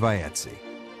Mfumu and Vayetsi.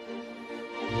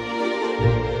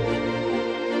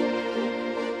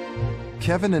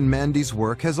 Kevin and Mandy's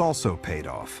work has also paid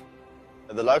off.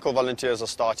 The local volunteers are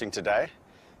starting today.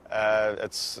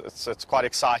 It's quite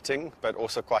exciting, but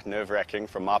also quite nerve-wracking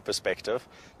from my perspective.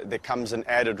 There comes an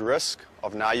added risk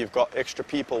of now you've got extra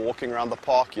people walking around the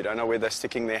park. You don't know where they're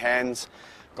sticking their hands.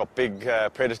 Got big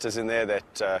predators in there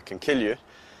that can kill you.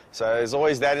 So there's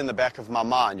always that in the back of my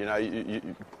mind. You know,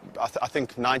 I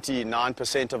think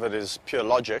 99% of it is pure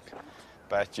logic,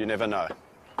 but you never know.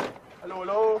 Hello,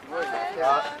 hello.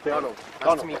 Hello.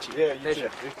 Nice to meet you. Yeah, you too.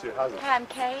 You too. How's it? Hi, I'm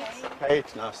Kate.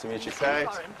 Kate, nice to meet you. Kate.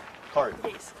 Corin.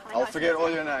 Yes. I'll forget all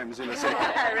your names in a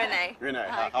second. Renee. Renee.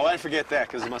 I won't forget that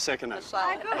because it's my second name.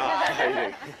 How you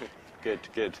doing? Good,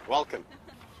 good. Welcome.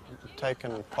 Take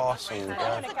and pass and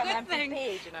go.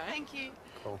 Thank you.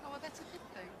 Cool. Oh, well, that's a good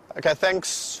thing. Okay,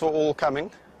 thanks for all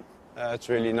coming. It's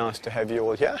really nice to have you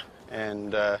all here,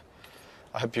 and I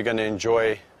hope you're going to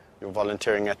enjoy your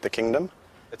volunteering at the Kingdom.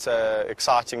 It's an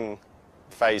exciting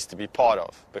phase to be part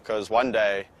of, because one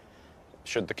day,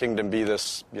 should the Kingdom be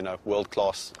this, you know,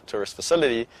 world-class tourist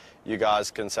facility, you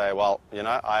guys can say, well, you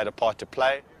know, I had a part to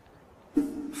play.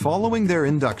 Following their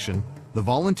induction, the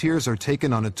volunteers are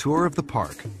taken on a tour of the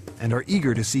park and are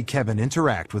eager to see Kevin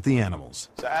interact with the animals.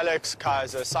 So Alex,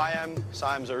 Kaiser, Siam.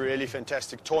 Siam's a really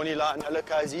fantastic tawny lion. Hello,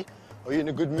 Kaisi. Are you in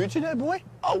a good mood today, boy?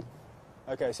 Oh.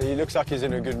 Okay, so he looks like he's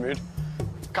in a good mood.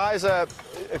 Kaiser,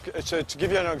 so to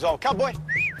give you an example, come, boy.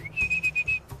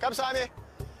 Come, Simon.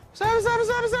 Sammy.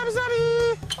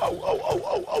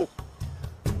 Oh.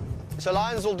 So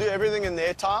lions will do everything in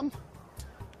their time.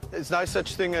 There's no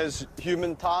such thing as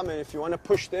human time, and if you want to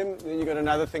push them, then you've got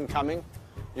another thing coming.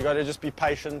 You've got to just be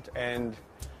patient and,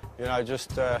 you know,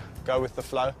 just go with the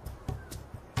flow.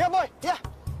 Come, boy. Yeah.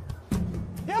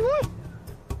 Yeah, boy.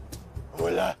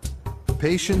 Hola.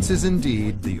 Patience is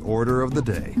indeed the order of the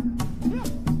day.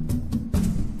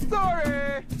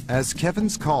 Sorry. As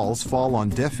Kevin's calls fall on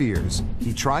deaf ears,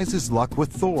 he tries his luck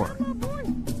with Thor.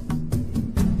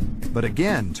 But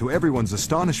again, to everyone's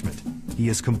astonishment, he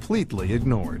is completely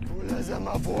ignored.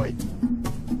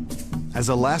 As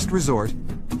a last resort,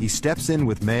 he steps in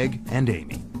with Meg and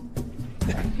Amy,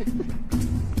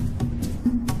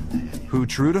 who,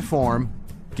 true to form,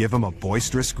 give him a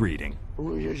boisterous greeting.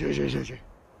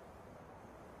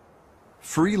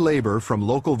 Free labor from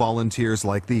local volunteers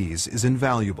like these is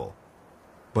invaluable.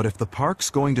 But if the park's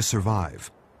going to survive,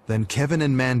 then Kevin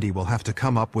and Mandy will have to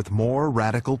come up with more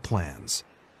radical plans.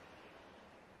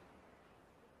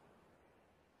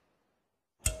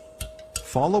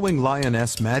 Following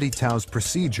Lioness Maddie Tao's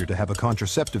procedure to have a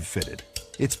contraceptive fitted,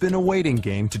 it's been a waiting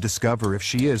game to discover if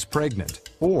she is pregnant,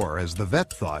 or, as the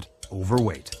vet thought,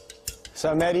 overweight.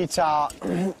 So Maddie Tao,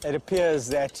 it appears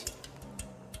that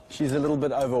she's a little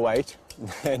bit overweight,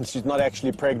 and she's not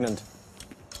actually pregnant.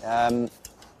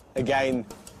 Again,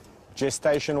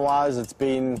 gestation-wise, it's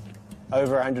been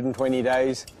over 120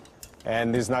 days,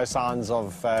 and there's no signs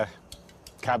of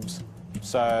cubs.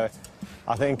 So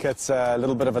I think it's a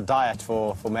little bit of a diet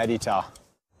for Maddie Tau.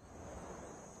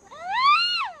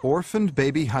 Orphaned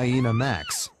baby hyena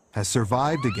Max has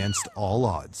survived against all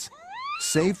odds.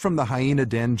 Saved from the hyena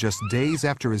den just days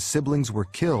after his siblings were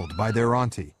killed by their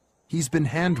auntie, he's been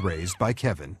hand-raised by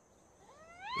Kevin.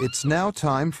 It's now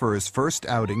time for his first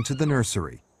outing to the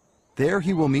nursery. There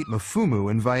he will meet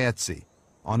Mfumu and Vaetsi,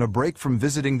 on a break from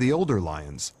visiting the older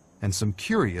lions and some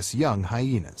curious young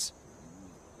hyenas.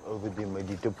 Over there, my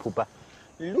little pooper.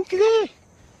 Look there!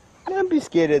 Don't be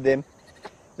scared of them.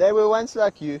 They were once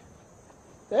like you.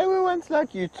 They were once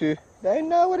like you too. They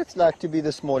know what it's like to be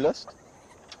the smallest.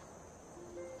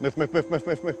 Miff, miff, miff, miff,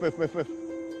 miff, miff, miff, miff, miff.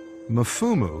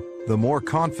 Mfumu, the more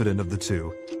confident of the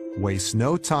two, wastes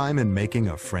no time in making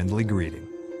a friendly greeting.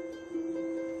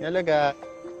 Hello, guy.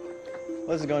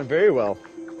 This is going very well.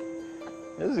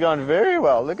 This is going very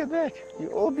well. Look at that.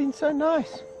 You've all been so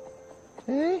nice.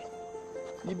 Hey?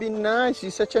 You've been nice.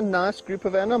 You're such a nice group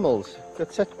of animals.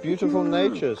 Got such beautiful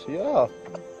natures. Yeah.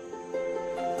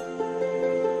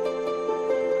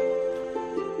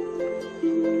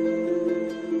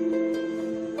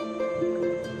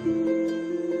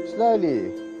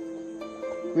 Slowly.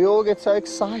 We all get so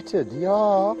excited.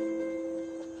 Yeah.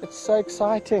 It's so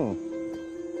exciting.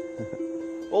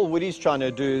 All Woody's trying to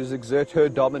do is exert her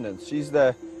dominance. She's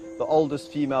the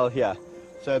oldest female here.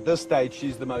 So at this stage,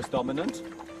 she's the most dominant.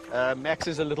 Max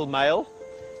is a little male,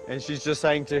 and she's just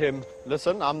saying to him,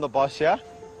 listen, I'm the boss here.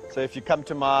 So if you come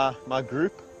to my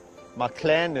group, my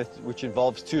clan, which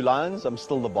involves 2 lions, I'm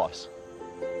still the boss.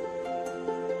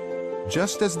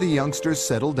 Just as the youngsters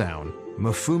settle down,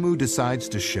 Mfumu decides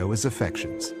to show his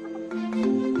affections.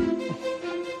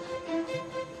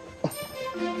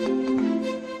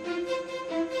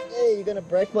 Hey, you're gonna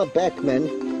break my back, man.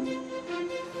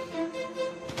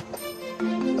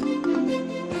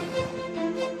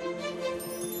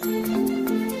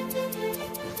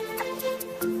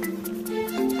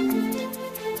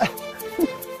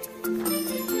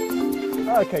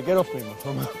 Okay, get off me,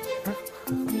 Mfumu.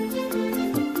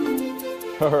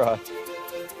 All right.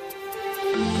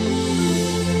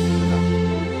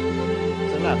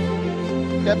 It's enough.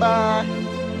 Goodbye.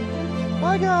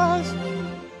 Bye, guys.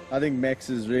 I think Max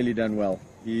has really done well.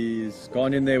 He's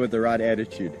gone in there with the right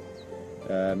attitude.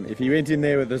 If he went in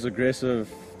there with this aggressive,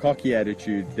 cocky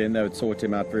attitude, then they would sort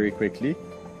him out very quickly.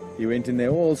 He went in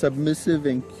there all submissive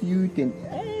and cute, and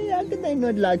hey, how can they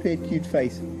not like that cute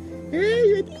face?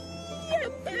 Hey,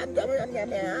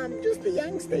 I'm just a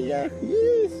youngster, yeah.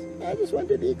 Yes, I just want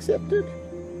to be accepted.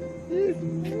 Yes.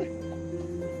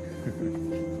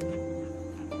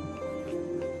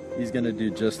 He's going to do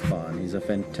just fine. He's a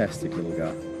fantastic little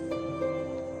guy.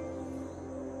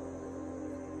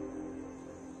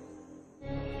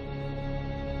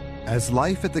 As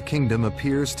life at the kingdom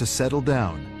appears to settle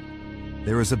down,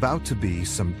 there is about to be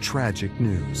some tragic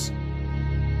news.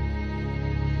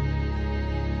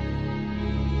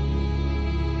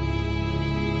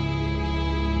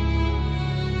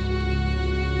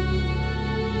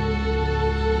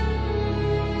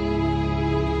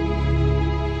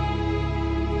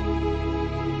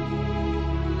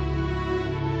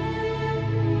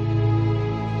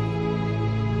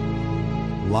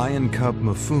 Lion cub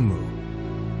Mfumu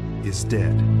is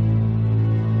dead.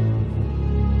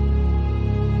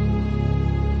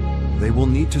 They will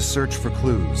need to search for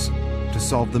clues to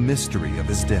solve the mystery of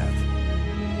his death.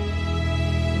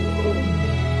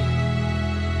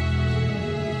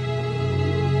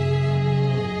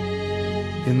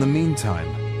 In the meantime,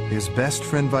 his best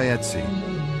friend Vaetsi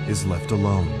is left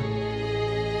alone.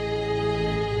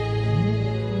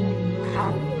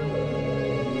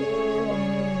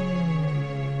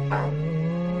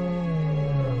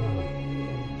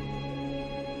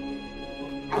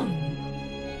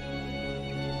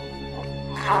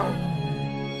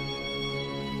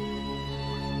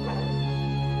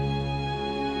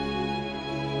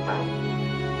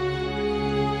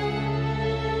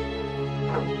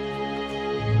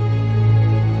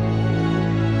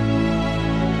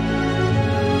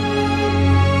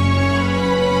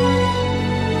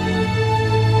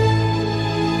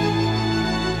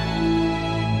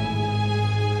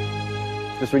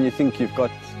 Just when you think you've got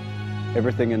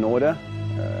everything in order,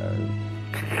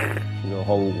 your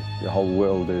whole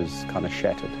world is kind of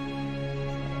shattered.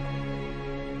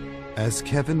 As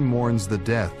Kevin mourns the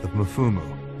death of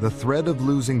Mfumu, the threat of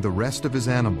losing the rest of his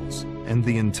animals and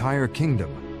the entire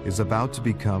kingdom is about to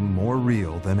become more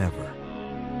real than ever.